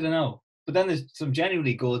 I don't know. But then there's some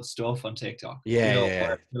genuinely good stuff on TikTok. Yeah,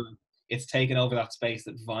 Where yeah, it's taken over that space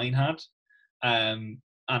that Vine had.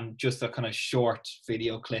 and just a kind of short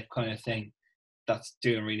video clip kind of thing that's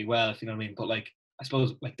doing really well, if you know what I mean. But like, I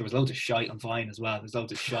suppose like there was loads of shite on Vine as well. There's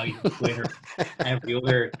loads of shite on Twitter, every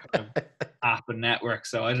other kind of app and network.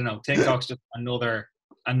 So I don't know. TikTok's just another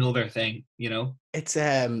thing, you know. It's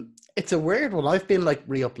a weird one. I've been like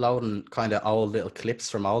re-uploading kind of old little clips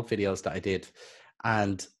from old videos that I did,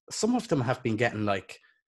 and some of them have been getting like,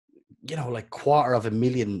 you know, like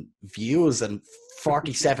 250,000 views and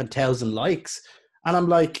 47,000 likes, and I'm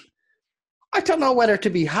like, I don't know whether to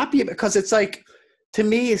be happy, because it's like, to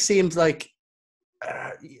me, it seems like,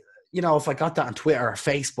 you know, if I got that on Twitter or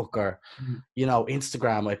Facebook or, you know,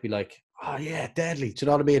 Instagram, I'd be like, oh yeah, deadly. Do you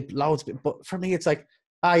know what I mean? Loads. But for me, it's like,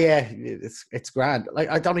 oh yeah, it's grand. Like,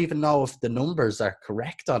 I don't even know if the numbers are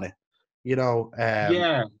correct on it. You know.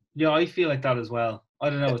 Yeah, yeah, I feel like that as well. I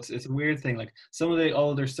don't know. It's a weird thing. Like some of the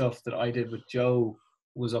older stuff that I did with Joe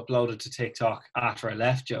was uploaded to TikTok after I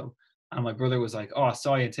left Joe, and my brother was like, "Oh, I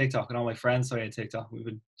saw you on TikTok," and all my friends saw you on TikTok. We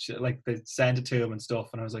would like they sent it to him and stuff,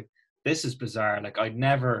 and I was like, "This is bizarre." Like I'd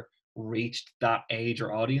never reached that age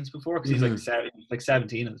or audience before, because he's like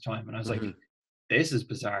 17 at the time, and I was like, Mhm. "This is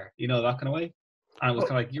bizarre," you know, that kind of way. And it was Well,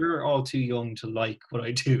 kind of like, "You're all too young to like what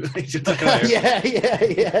I do." Like, just kind of,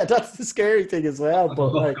 yeah. That's the scary thing as well. what the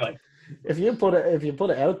But fuck, like, like. if you put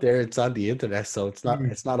it out there, it's on the internet, so it's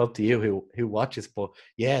not up to you who watches. But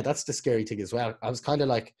yeah, that's the scary thing as well. I was kind of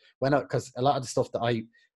like, because a lot of the stuff that I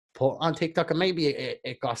put on TikTok, and maybe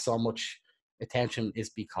it got so much attention, is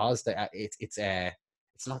because that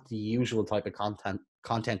it's not the usual type of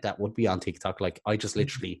content that would be on TikTok. Like, I just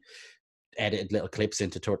literally edited little clips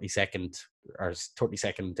into 30-second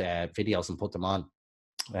videos and put them on.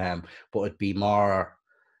 But it'd be more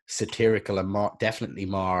satirical and definitely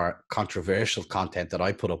more controversial content that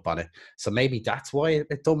I put up on it. So maybe that's why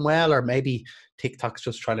it done well, or maybe TikTok's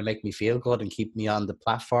just trying to make me feel good and keep me on the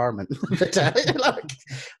platform. And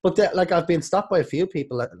like I've been stopped by a few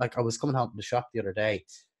people. Like, I was coming home from the shop the other day,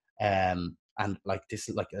 and like this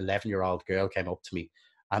like 11-year-old girl came up to me,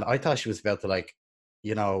 and I thought she was about to, like,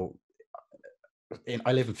 you know,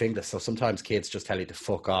 I live in Finglas, so sometimes kids just tell you to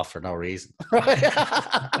fuck off for no reason.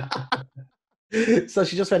 So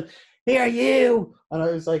she just went, "Here you," and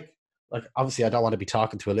I was like obviously I don't want to be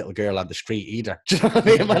talking to a little girl on the street either. Do you know what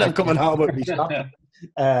I mean? When I'm coming home with me shopping.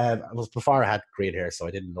 It was before I had green hair, so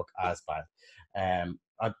I didn't look as bad.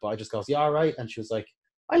 I just goes, "Yeah, all right," and she was like,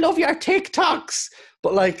 "I love your TikToks,"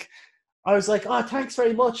 but like, I was like, "Oh, thanks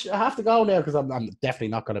very much. I have to go now, because I'm definitely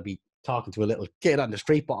not going to be talking to a little kid on the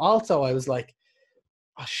street." But also, I was like,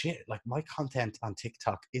 oh shit, like, my content on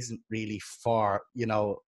TikTok isn't really for, you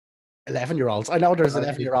know, 11-year-olds. I know there's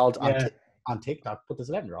 11-year-old on Yeah, on TikTok, but there's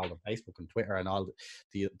 11-year-old on Facebook and Twitter and all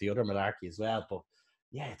the other malarkey as well. But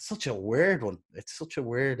yeah, it's such a weird one. It's such a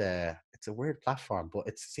weird it's a weird platform, but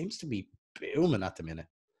it seems to be booming at the minute.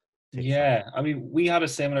 TikTok. yeah. I mean, we had a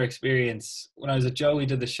similar experience when I was at Joe. We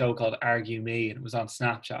did the show called Argue Me, and it was on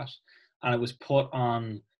Snapchat, and it was put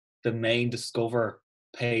on the main Discover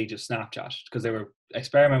page of Snapchat because they were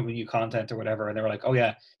experimenting with new content or whatever, and they were like, "Oh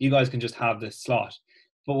yeah, you guys can just have this slot."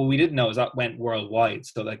 But what we didn't know is that went worldwide.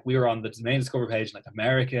 So like we were on the main Discover page in like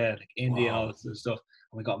America, like India, and all Wow. this sort of stuff,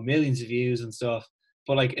 and we got millions of views and stuff.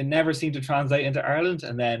 But like it never seemed to translate into Ireland.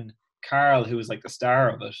 And then Carl, who was like the star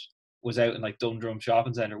of it, was out in like Dundrum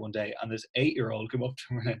Shopping Centre one day, and this 8-year-old came up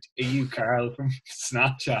to him and went, "Are you Carl from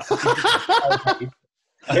Snapchat?" And he was like, "Oh, mate,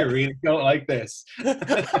 I really don't like this."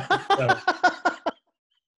 So,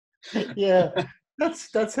 Yeah,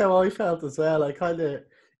 that's how I felt as well. I kind of,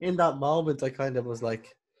 in that moment, I kind of was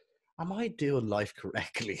like, am I doing life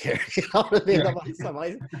correctly here? You know what I mean? yeah,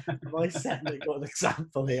 Am I setting a good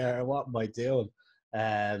example here? Or what am I doing?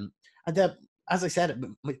 And then, as I said,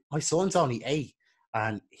 my son's only 8,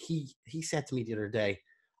 and he said to me the other day,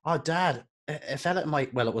 "Oh, Dad, a fella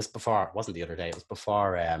might." Well, it was before. It wasn't the other day. It was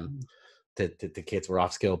before the kids were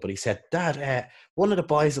off school. But he said, "Dad, one of the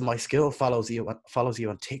boys in my school follows you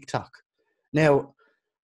on TikTok." Now,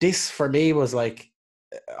 this for me was like,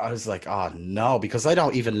 I was like, oh no, because I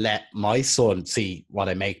don't even let my son see what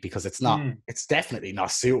I make, because it's definitely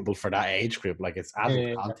not suitable for that age group. Like, it's adult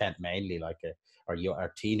yeah, content mainly, like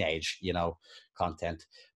or teenage, you know, content.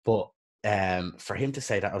 But for him to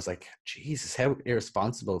say that, I was like, Jesus, how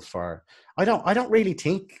irresponsible. I don't really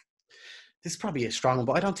think, this is probably a strong one,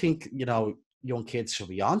 but I don't think, you know, young kids should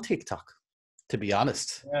be on TikTok, to be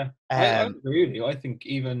honest. yeah. I Um, agree with you. I think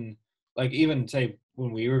even say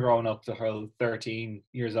when we were growing up, the whole 13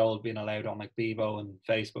 years old being allowed on like Bebo and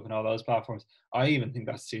Facebook and all those platforms, I even think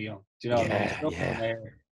that's too young. Do you know? And there's yeah, stuff on yeah,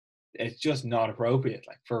 there, it's just not appropriate,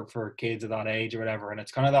 like for kids of that age or whatever. And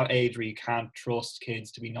it's kind of that age where you can't trust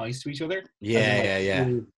kids to be nice to each other, as in yeah, like yeah,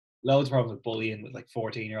 yeah. loads of problems with bullying with like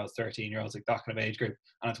 14-year-olds, 13-year-olds, like that kind of age group,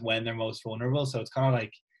 and it's when they're most vulnerable. So it's kind of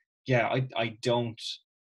like, yeah, I don't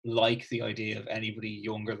like the idea of anybody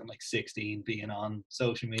younger than like 16 being on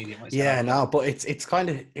social media Yeah, myself. no, but it's kind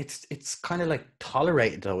of like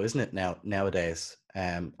tolerated though, isn't it nowadays?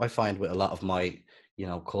 I find with a lot of my,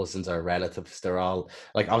 cousins or relatives, they're all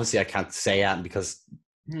like, obviously I can't say that because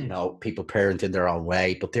people parent in their own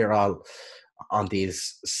way, but they're all on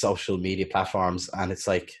these social media platforms, and it's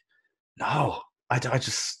like, no,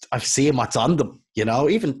 I've seen what's on them,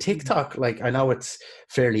 even TikTok. Like, I know it's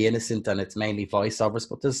fairly innocent and it's mainly voiceovers,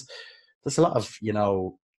 but there's a lot of,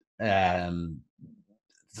 um,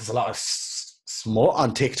 there's a lot of smut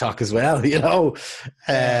on TikTok as well,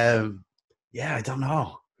 Yeah. Yeah, I don't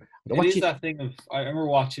know. It What is you, that thing of, I remember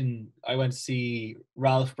watching, I went to see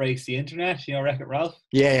Ralph Breaks the Internet, Wreck-It Ralph.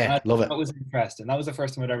 yeah, And yeah, I love thought it. that was interesting. That was the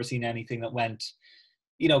first time I'd ever seen anything that went,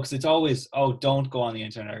 because it's always, oh, don't go on the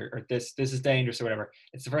internet, or this is dangerous or whatever.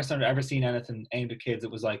 It's the first time I've ever seen anything aimed at kids.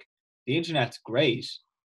 It was like, the internet's great,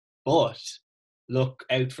 but look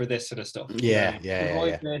out for this sort of stuff. You know what I Yeah, mean? yeah, yeah,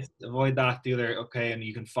 Avoid yeah. this, avoid that, the other, okay, and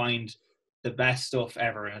you can find the best stuff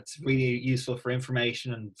ever, and it's really useful for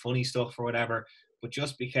information and funny stuff or whatever. But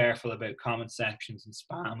just be careful about comment sections and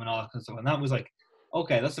spam and all that kind of stuff. And that was like,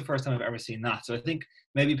 okay, that's the first time I've ever seen that. So I think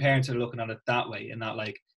maybe parents are looking at it that way, and that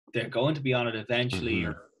like they're going to be on it eventually Hmm.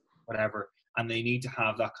 or whatever, and they need to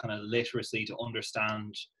have that kind of literacy to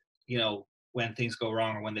understand, when things go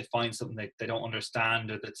wrong or when they find something they don't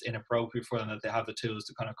understand or that's inappropriate for them, that they have the tools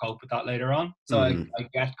to kind of cope with that later on. So I, Hmm. I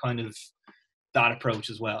get kind of that approach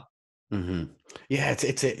as well. Hmm. Yeah,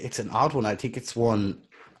 it's an odd one. I think it's one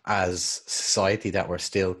as society that we're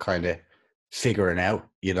still kind of figuring out.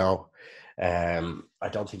 I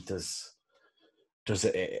don't think there's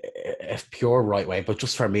a pure right way, but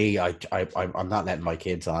just for me, I'm not letting my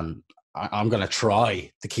kids on. I'm going to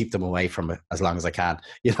try to keep them away from it as long as I can.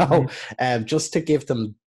 Mm. Just to give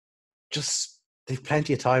them, just they've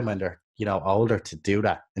plenty of time when they're older to do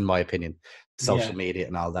that. In my opinion, Yeah. social media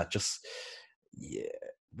and all that. Just yeah,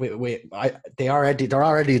 they're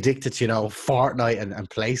already addicted to Fortnite and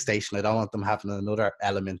PlayStation. I don't want them having another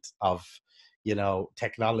element of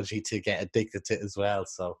technology to get addicted to as well.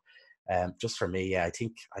 So just for me, yeah,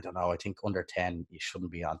 I don't know. I think under 10, you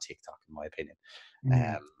shouldn't be on TikTok, in my opinion.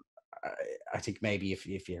 Mm. Um, I think maybe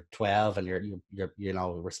if you're 12 and you're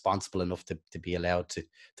responsible enough to be allowed to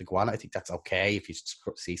go on, I think that's okay. If you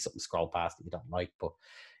see something scroll past that you don't like, but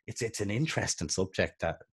it's an interesting subject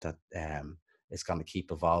that is going to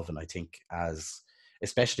keep evolving. I think, as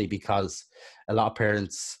especially because a lot of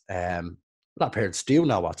parents do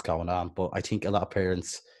know what's going on, but I think a lot of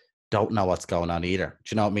parents don't know what's going on either.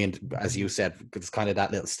 Do you know what I mean? As you said, it's kind of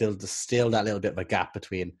that little still that little bit of a gap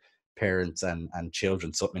between parents and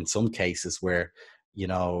children. So in some cases where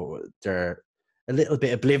they're a little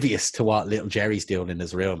bit oblivious to what little Jerry's doing in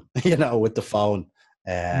his room, with the phone.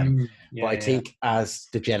 Mm. But Yeah, I yeah. think as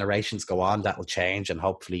the generations go on, that will change, and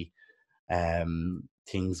hopefully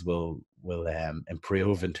things will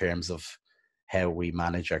improve in terms of how we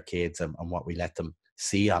manage our kids and what we let them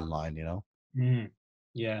see online. Mm.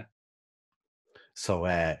 Yeah. So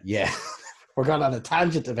yeah, we're going on a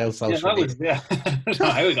tangent about Yeah, social that media. was, yeah. I don't know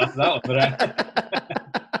how we got to that one, but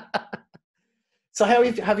So how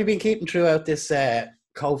have you been keeping throughout this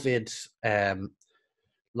COVID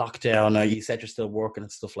lockdown? You said you're still working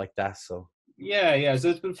and stuff like that. So yeah, yeah. So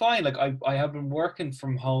it's been fine. Like I have been working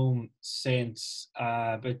from home since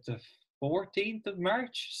about the 14th of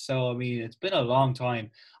March. So I mean, it's been a long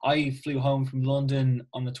time. I flew home from London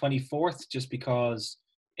on the 24th just because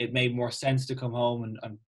it made more sense to come home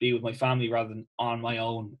and be with my family rather than on my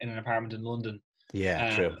own in an apartment in London. yeah,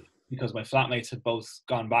 Um, true. because my flatmates had both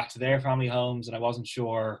gone back to their family homes, and I wasn't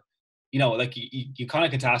sure. Like you kind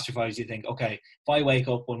of catastrophize. You think, okay, if I wake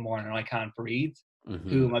up one morning and I can't breathe, who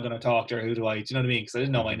Hmm. am I going to talk to, or who do I? Do you know what I mean? Because I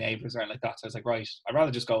didn't know my Hmm. neighbors or anything like that. So I was like, right, I'd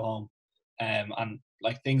rather just go home. And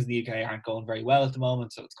like things in the UK aren't going very well at the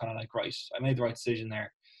moment, so it's kind of like, right, I made the right decision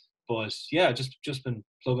there. But yeah, just been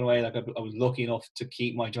plugging away. Like I was lucky enough to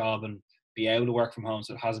keep my job and be able to work from home,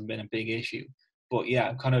 so it hasn't been a big issue. But yeah,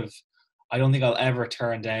 I'm kind of. I don't think I'll ever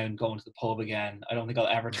turn down going to the pub again. I don't think I'll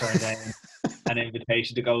ever turn down an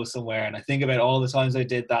invitation to go somewhere. And I think about all the times I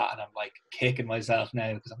did that, and I'm like kicking myself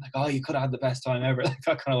now because I'm like, oh, you could have had the best time ever, like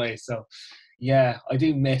that kind of way. So yeah, I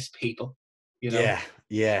do miss people. Yeah,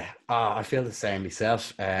 yeah. I feel the same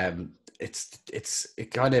myself.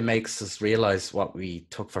 It kind of makes us realize what we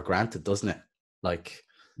took for granted, doesn't it? Like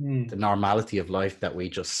Mm, the normality of life that we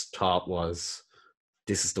just thought was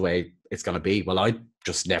this is the way it's going to be. Well, I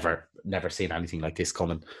just never seen anything like this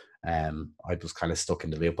coming. I was kind of stuck in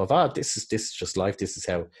the loop of, this is just life. This is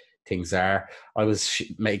how things are. I was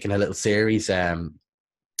making a little series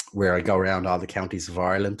where I go around all the counties of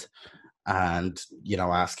Ireland and, you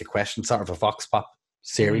know, ask a question, sort of a vox pop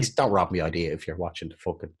series. Don't rob me idea if you're watching the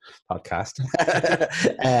fucking podcast.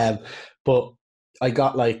 But I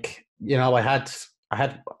got like, you know,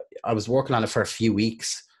 I was working on it for a few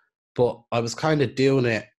weeks, but I was kind of doing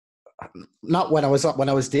it not when I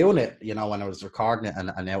was doing it, you know, when I was recording it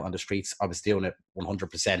and out on the streets, I was doing it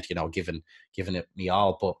 100%, you know, giving it me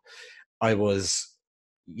all. But I was,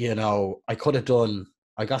 you know, I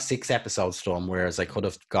got 6 episodes done, whereas I could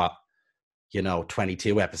have got, you know,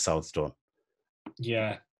 22 episodes done.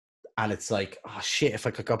 Yeah. And it's like, oh shit, if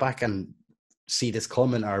I could go back and see this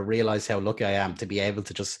coming or realize how lucky I am to be able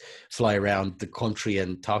to just fly around the country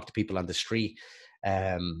and talk to people on the street,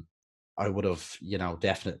 I would have, you know,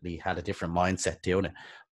 definitely had a different mindset doing it.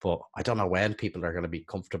 But I don't know when people are going to be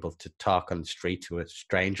comfortable to talk on the street to a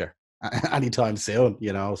stranger anytime soon,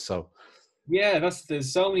 you know, so. Yeah,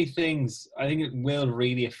 there's so many things. I think it will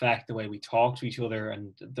really affect the way we talk to each other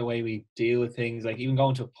and the way we deal with things. Like even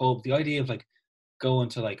going to a pub, the idea of like going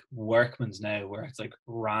to like Workman's now, where it's like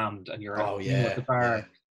rammed and you're at, Oh you know, at yeah, the bar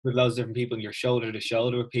with loads of different people, and you're shoulder to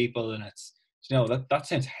shoulder with people, and it's, you know, that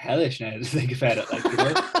sounds hellish now to think about it. Like, you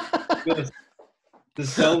know, because there's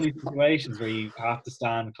so many situations where you have to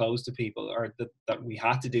stand close to people, or that we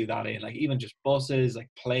had to do that in, like even just buses, like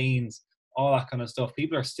planes, all that kind of stuff.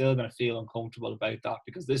 People are still going to feel uncomfortable about that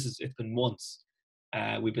because it's been months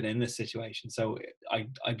we've been in this situation. So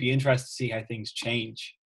I'd be interested to see how things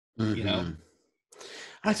change, you know.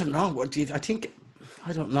 I don't know. What do you?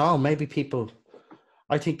 I don't know. Maybe people.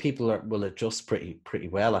 I think people will adjust pretty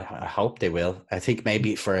well. I hope they will. I think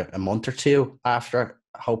maybe for a month or two after,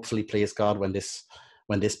 hopefully, please God, when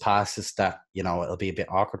this passes, that, you know, it'll be a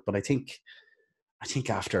bit awkward. But I think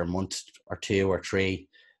after a month or 2 or 3,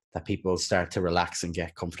 that people will start to relax and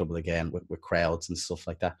get comfortable again with crowds and stuff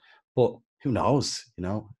like that. But who knows? You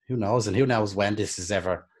know, who knows? And who knows when this is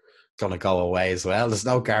ever going to go away as well. There's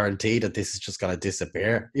no guarantee that this is just going to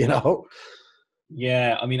disappear, you know.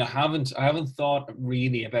 Yeah, I mean, I haven't thought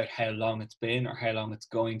really about how long it's been or how long it's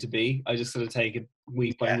going to be. I just sort of take it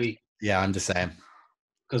week by week, Yeah, I'm the same.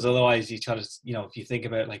 because otherwise you try to, you know, if you think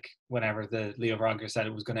about like whenever the Leo Varadkar said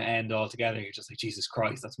it was going to end altogether, you're just like, Jesus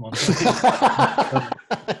Christ, that's months away.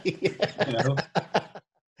 You know,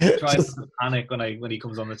 try not Just, to panic when he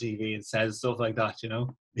comes on the TV and says stuff like that. You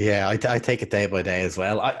know. yeah, I take it day by day as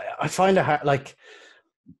well. I find it hard, like,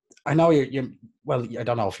 I know you're well, I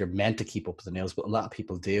don't know if you're meant to keep up with the news, but a lot of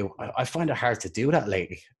people do. I find it hard to do that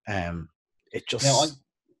lately. It Now just,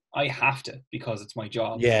 I have to, because it's my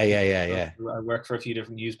job. yeah. I work for a few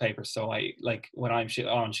different newspapers, so I, like, when I'm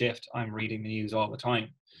on shift, I'm reading the news all the time.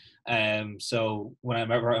 So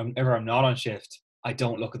whenever I'm not on shift, I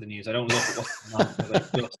don't look at the news. I don't look at what's going on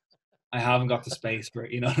because I haven't got the space for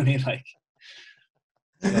it. You know what I mean? Like,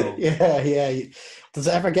 so Yeah. Does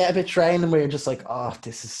it ever get a bit draining where you're just like, oh,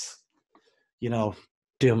 this is, you know,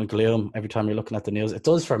 doom and gloom every time you're looking at the news? It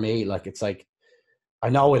does for me. Like, it's like, I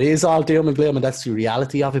know it is all doom and gloom and that's the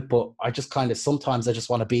reality of it, but I just kind of, sometimes I just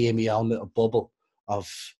want to be in my own little bubble of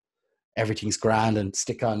everything's grand and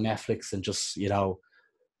stick on Netflix and just, you know,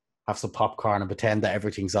 have some popcorn and pretend that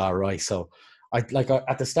everything's all right. So at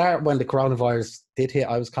the start when the coronavirus did hit,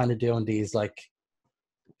 I was kind of doing these like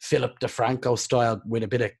Philip DeFranco style with a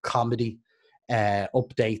bit of comedy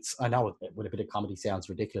updates. I know with a bit of comedy sounds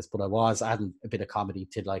ridiculous, but I was adding a bit of comedy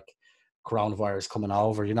to like coronavirus coming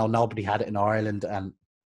over. You know, nobody had it in Ireland, and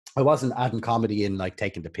I wasn't adding comedy in like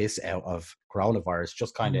taking the piss out of coronavirus,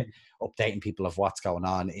 just kind of updating people of what's going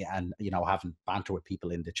on and, you know, having banter with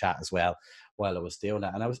people in the chat as well while I was doing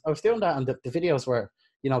that. And I was doing that, and the videos were,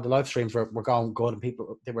 you know, the live streams were going good, and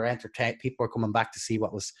they were entertained. People were coming back to see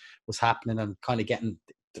what was happening and kind of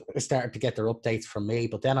started to get their updates from me.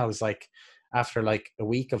 But then I was like, after like a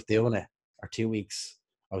week of doing it or 2 weeks,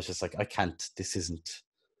 I was just like, I can't, this isn't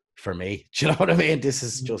for me. Do you know what I mean? This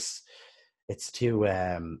is just, it's too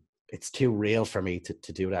real for me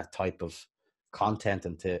to do that type of content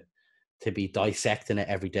and to be dissecting it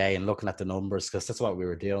every day and looking at the numbers, because that's what we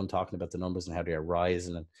were doing, talking about the numbers and how they're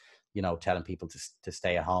rising, and, you know, telling people to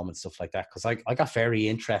stay at home and stuff like that. Because I got very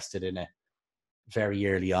interested in it very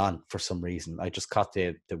early on for some reason. I just caught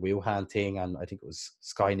the Wuhan thing, and I think it was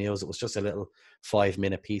Sky News. It was just a little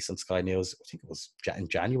 5-minute piece on Sky News. I think it was in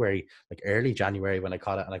January, like early January, when I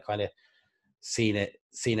caught it, and I kind of seen it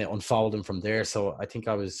unfolding from there. So I think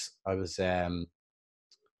I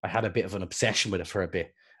had a bit of an obsession with it for a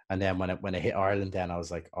bit, and then when it hit Ireland, then I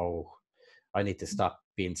was like, oh, I need to stop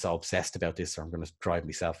being so obsessed about this, or I'm going to drive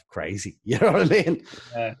myself crazy. You know what I mean?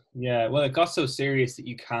 yeah. Well, it got so serious that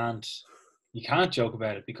you can't you can't joke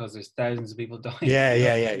about it because there's thousands of people dying. Yeah, You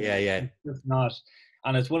know, yeah, yeah, yeah, yeah. it's just not.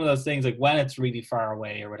 And it's one of those things like when it's really far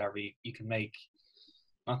away or whatever, you can make,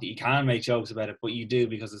 not that you can make jokes about it, but you do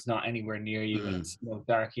because it's not anywhere near you and Mm, it's,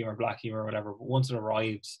 dark humor, black humor, or whatever. But once it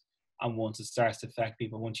arrives and once it starts to affect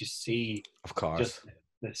people, once you see of just course.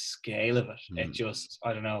 the scale of it, it Mm, just,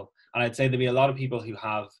 I don't know. And I'd say there'd be a lot of people who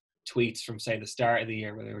have tweets from say the start of the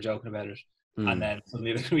year where they were joking about it, and mm, then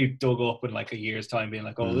suddenly they're gonna be dug up in like a year's time, being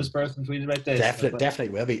like, "Oh, this mm. person tweeted about this." Like, Definitely,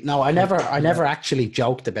 definitely will be. No, I never actually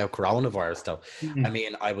joked about coronavirus though. I mm,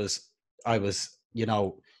 mean, I was,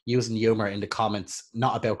 using humor in the comments,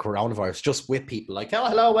 not about coronavirus, just with people like, "Oh,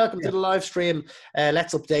 hello, welcome to yeah, the live stream.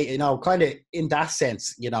 Let's update." Kind of in that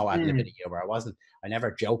sense, adding a bit mm, of humor. I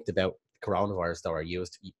never joked about coronavirus though, or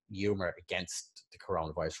used humor against the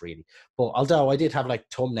coronavirus really. But although I did have like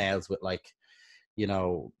thumbnails with like,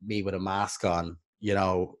 me with a mask on, yeah,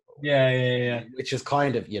 yeah, yeah. which is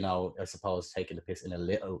kind of, I suppose taking the piss in a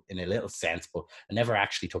little sense, but I never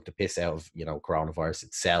actually took the piss out of, coronavirus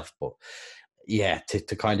itself. But yeah,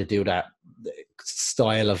 to kind of do that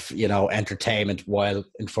style of, entertainment while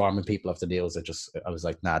informing people of the news, I was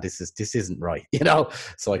like, nah, this isn't right,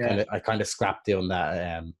 So Yeah. I kind of scrapped doing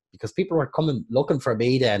that, because people were coming looking for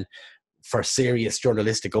me then for serious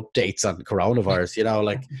journalistic updates on coronavirus,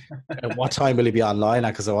 like, at what time will he be online?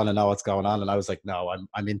 Because I want to know what's going on. And I was like, no,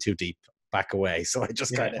 I'm in too deep. Back away. So I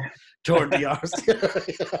just kind of Yeah. turned the arse,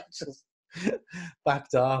 just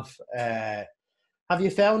backed off. Have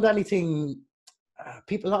you found anything? A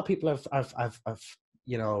lot of people have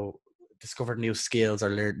discovered new skills or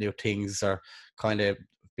learned new things, or kind of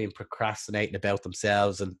been procrastinating about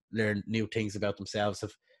themselves and learned new things about themselves.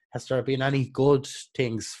 Has there been any good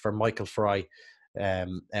things for Michael Fry, out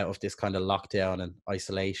of this kind of lockdown and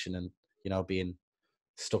isolation and, being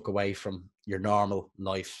stuck away from your normal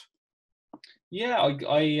life? Yeah,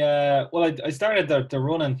 I started the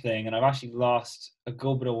running thing, and I've actually lost a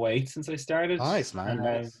good bit of weight since I started. Nice, man.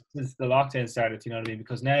 Nice. Since the lockdown started, you know what I mean?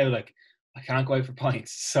 Because now, like, I can't go out for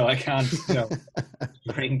pints, so I can't,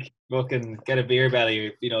 drink, fucking get a beer belly,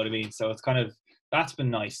 if you know what I mean. So it's kind of, that's been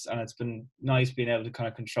nice, and it's been nice being able to kind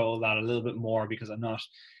of control that a little bit more because I'm not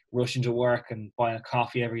rushing to work and buying a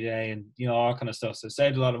coffee every day and all that kind of stuff. So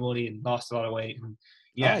saved a lot of money and lost a lot of weight, and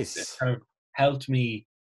yeah, it Nice. kind of helped me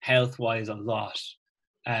health wise a lot.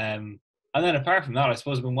 And then apart from that, I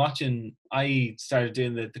suppose I've been watching. I started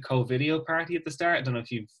doing the co-video party at the start. I don't know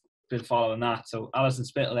if you've been following that. So Alison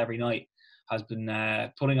Spittle every night has been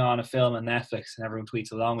putting on a film on Netflix, and everyone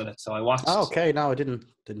tweets along with it. So I Oh, watched. okay. No, I didn't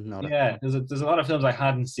know that. Yeah, there's a lot of films I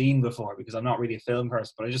hadn't seen before because I'm not really a film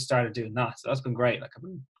person, but I just started doing that. So that's been great. Like I've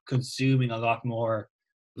been consuming a lot more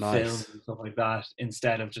films Nice. and stuff like that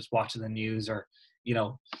instead of just watching the news or you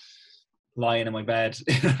know lying in my bed.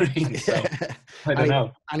 You know what I mean? So I don't any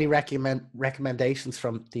know. any recommendations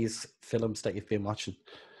from these films that you've been watching?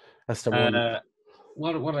 That's the one. Uh,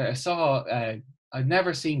 what I saw, I've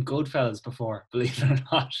never seen Goodfellas before, believe it or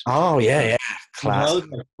not. Oh yeah, So yeah, there's classic. loads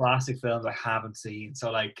of classic films I haven't seen, so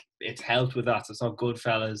like it's helped with that. So I saw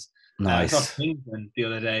Goodfellas. I saw Nice. Kingsman the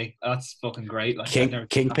other day. That's fucking great. Like I'd King never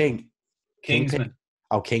seen that. Kingpin. Kingpin. Kingsman.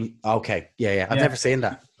 Oh, King. Okay, yeah, yeah. I've Yeah. never seen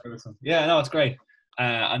that. Yeah, no, it's great.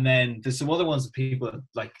 And then there's some other ones that people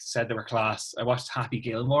like said they were class. I watched Happy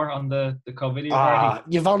Gilmore on the co-video party. Ah,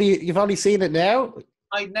 you've only seen it now.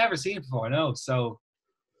 I'd never seen it before, no. So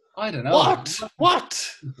I don't know. What? What?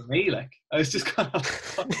 For me, like I was just kind of,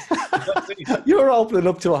 you know what I mean? You're opening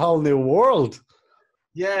up to a whole new world.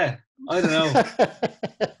 Yeah, I don't know.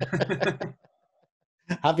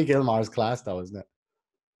 Happy Gilmore's class, though, isn't it?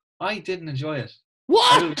 I didn't enjoy it.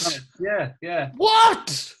 I will be What? honest. Yeah, yeah. What?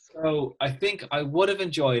 So I think I would have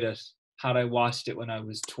enjoyed it had I watched it when I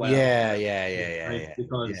was 12, Yeah, yeah, yeah, yeah, right? yeah, yeah.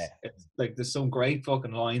 Because it's like there's some great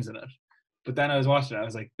fucking lines in it. But then I was watching it, I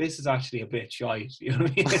was like, this is actually a bit shite. You know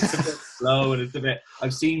what I mean? It's a bit slow and it's a bit.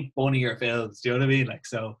 I've seen funnier films. Do you know what I mean? Like,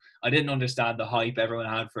 so I didn't understand the hype everyone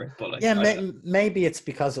had for it. But like, Yeah, I don't know. maybe it's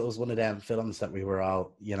because it was one of them films that we were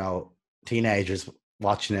all, teenagers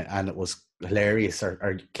watching it, and it was hilarious,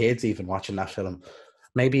 or kids even watching that film.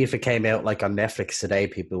 Maybe if it came out like on Netflix today,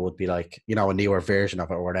 people would be like, a newer version of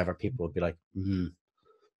it or whatever. People would be like,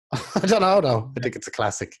 I don't know, though. I think it's a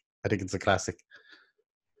classic. I think it's a classic.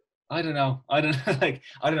 I don't know. I don't like.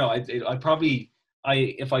 I don't know. I'd probably.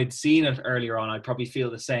 If I'd seen it earlier on, I'd probably feel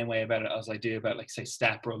the same way about it as I do about like say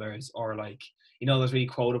Step Brothers or like those really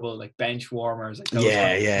quotable like bench warmers, like those Yeah,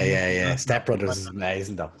 kind of yeah, things. yeah, yeah. Step Brothers is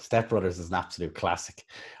amazing, though. Step Brothers is an absolute classic.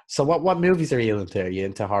 So, what movies are you into? Are you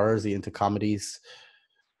into horrors? Are you into comedies?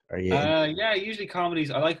 Are you in? Yeah, usually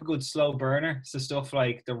comedies. I like a good slow burner. So stuff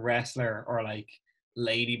like The Wrestler or like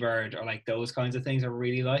Lady Bird or like those kinds of things I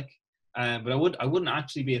really like. But I wouldn't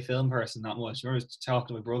actually be a film person that much. I remember talking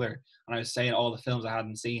to my brother, and I was saying all the films I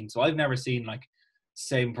hadn't seen. So I've never seen like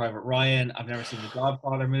Saving Private Ryan. I've never seen the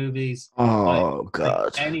Godfather movies. I Oh like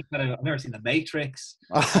God. any kind of. I've never seen the Matrix.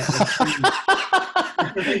 Like,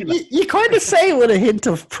 You kind of say it with a hint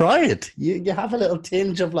of pride. You have a little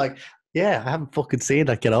tinge of like, yeah, I haven't fucking seen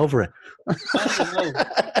that. Get over it. I don't know.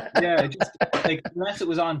 Yeah, just like unless it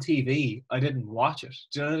was on TV, I didn't watch it.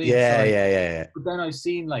 Do you know what I mean? So Yeah, like, yeah, yeah, but then I've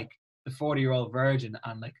seen like the 40-Year-Old Virgin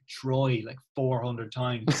and like Troy like 400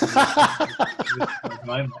 times.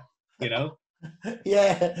 You know?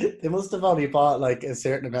 yeah. They must have only bought like a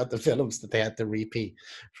certain amount of films that they had to repeat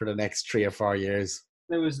for the next 3 or 4 years.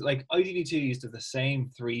 There was like ITV2 used to have the same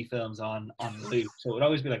 3 films on loop. So it would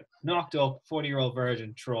always be like Knocked Up, 40-Year-Old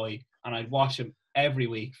Virgin, Troy, and I'd watch them every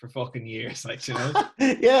week for fucking years. Like, you know?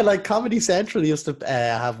 Yeah, like Comedy Central used to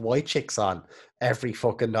have white chicks on every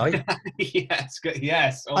fucking night. Yes,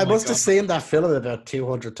 yes. Oh I my must have God. seen that film about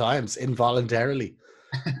 200 times involuntarily.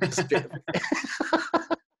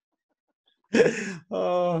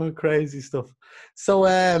 Oh, crazy stuff. So,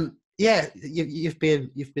 yeah, you've been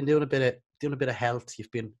doing a bit of health.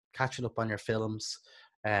 You've been catching up on your films.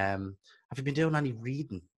 Have you been doing any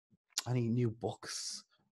reading? Any new books?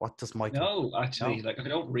 What does Michael? No, actually, No. like I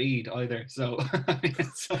don't read either. So,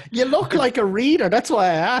 it's like, You look like a reader. That's why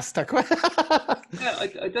I asked. yeah, I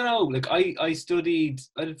don't know. Like I did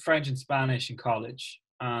French and Spanish in college,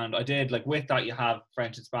 and I did like with that you have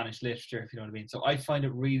French and Spanish literature, if you know what I mean. So I find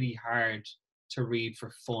it really hard to read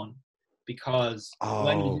for fun because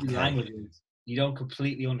when you do Okay. languages, you don't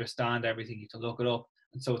completely understand everything. You have to look it up,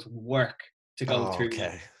 and so it's work to go through like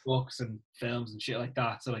Okay. books and films and shit like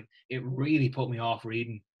that. So like it really put me off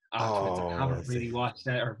reading afterwards. Like, I Oh, I haven't see. really watched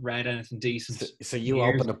it or read anything decent So in you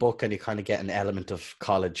years. open a book and you kind of get an element of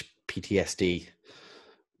college PTSD.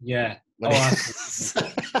 Yeah. When Oh,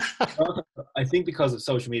 absolutely. it- Also, I think because of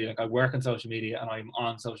social media, like I work on social media and I'm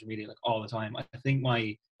on social media like all the time. I think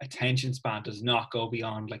my attention span does not go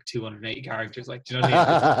beyond like 280 characters. Like, do you know what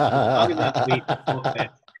I mean? It's probably meant to be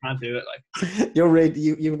can't do it. Like,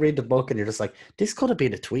 you read the book and you're just like, this could have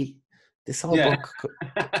been a tweet. This whole yeah. book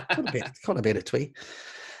could have been a tweet.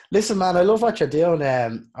 Listen, man, I love what you're doing.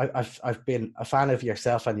 I've been a fan of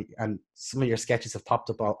yourself, and some of your sketches have popped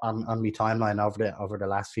up on my timeline over the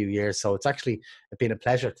last few years. So it's actually been a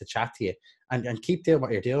pleasure to chat to you, and keep doing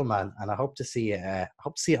what you're doing, man. And I hope to see you.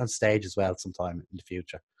 Hope to see it on stage as well sometime in the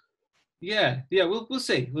future. Yeah. We'll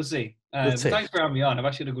see. We'll see. We'll But see. thanks for having me on. I've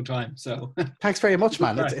actually had a good time. So, Thanks very much, good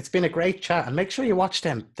man. crack. It's been a great chat, and make sure you watch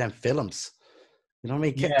them films. You know what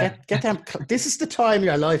I mean? Yeah. Get them. This is the time of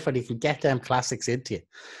your life when you can get them classics into you.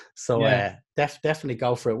 So Yeah. definitely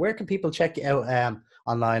go for it. Where can people check you out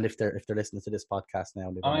online if they're listening to this podcast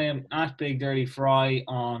now? I am at Big Dirty Fry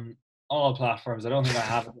on all platforms. I don't think I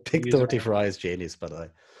have a Big Dirty username. Fries genius, by the way.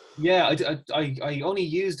 Yeah, I only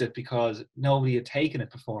used it because nobody had taken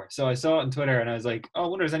it before. So I saw it on Twitter and I was like, oh, I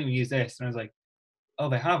wonder if anyone used this. And I was like, oh,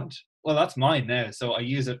 they haven't. Well, that's mine now. So I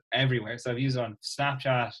use it everywhere. So I've used it on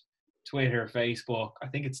Snapchat, Twitter, Facebook. I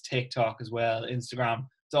think it's TikTok as well, Instagram.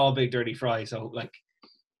 It's all Big Dirty Fry. So like,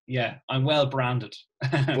 yeah, I'm well branded.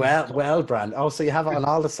 Well, Brand. Oh, so you have it on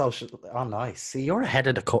all the social. Oh, nice. See, you're ahead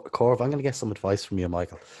of the curve. I'm going to get some advice from you,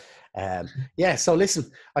 Michael. Yeah. So listen,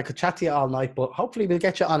 I could chat to you all night, but hopefully we'll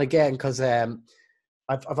get you on again because I've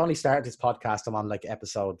only started this podcast. I'm on like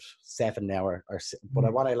episode 7 now, but I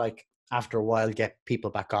want to like after a while get people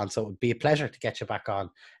back on. So it would be a pleasure to get you back on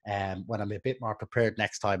when I'm a bit more prepared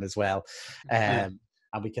next time as well. And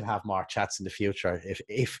we can have more chats in the future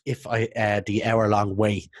if I the hour-long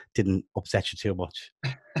wait didn't upset you too much.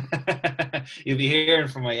 You'll be hearing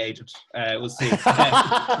from my agent. We'll see.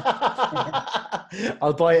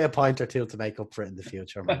 I'll buy you a pint or two to make up for it in the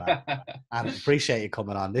future, my man. And I appreciate you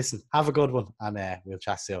coming on. Listen, have a good one, and we'll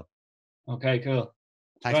chat soon. Okay, cool.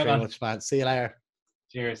 Thanks Right, very man. much, man. See you later.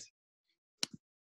 Cheers.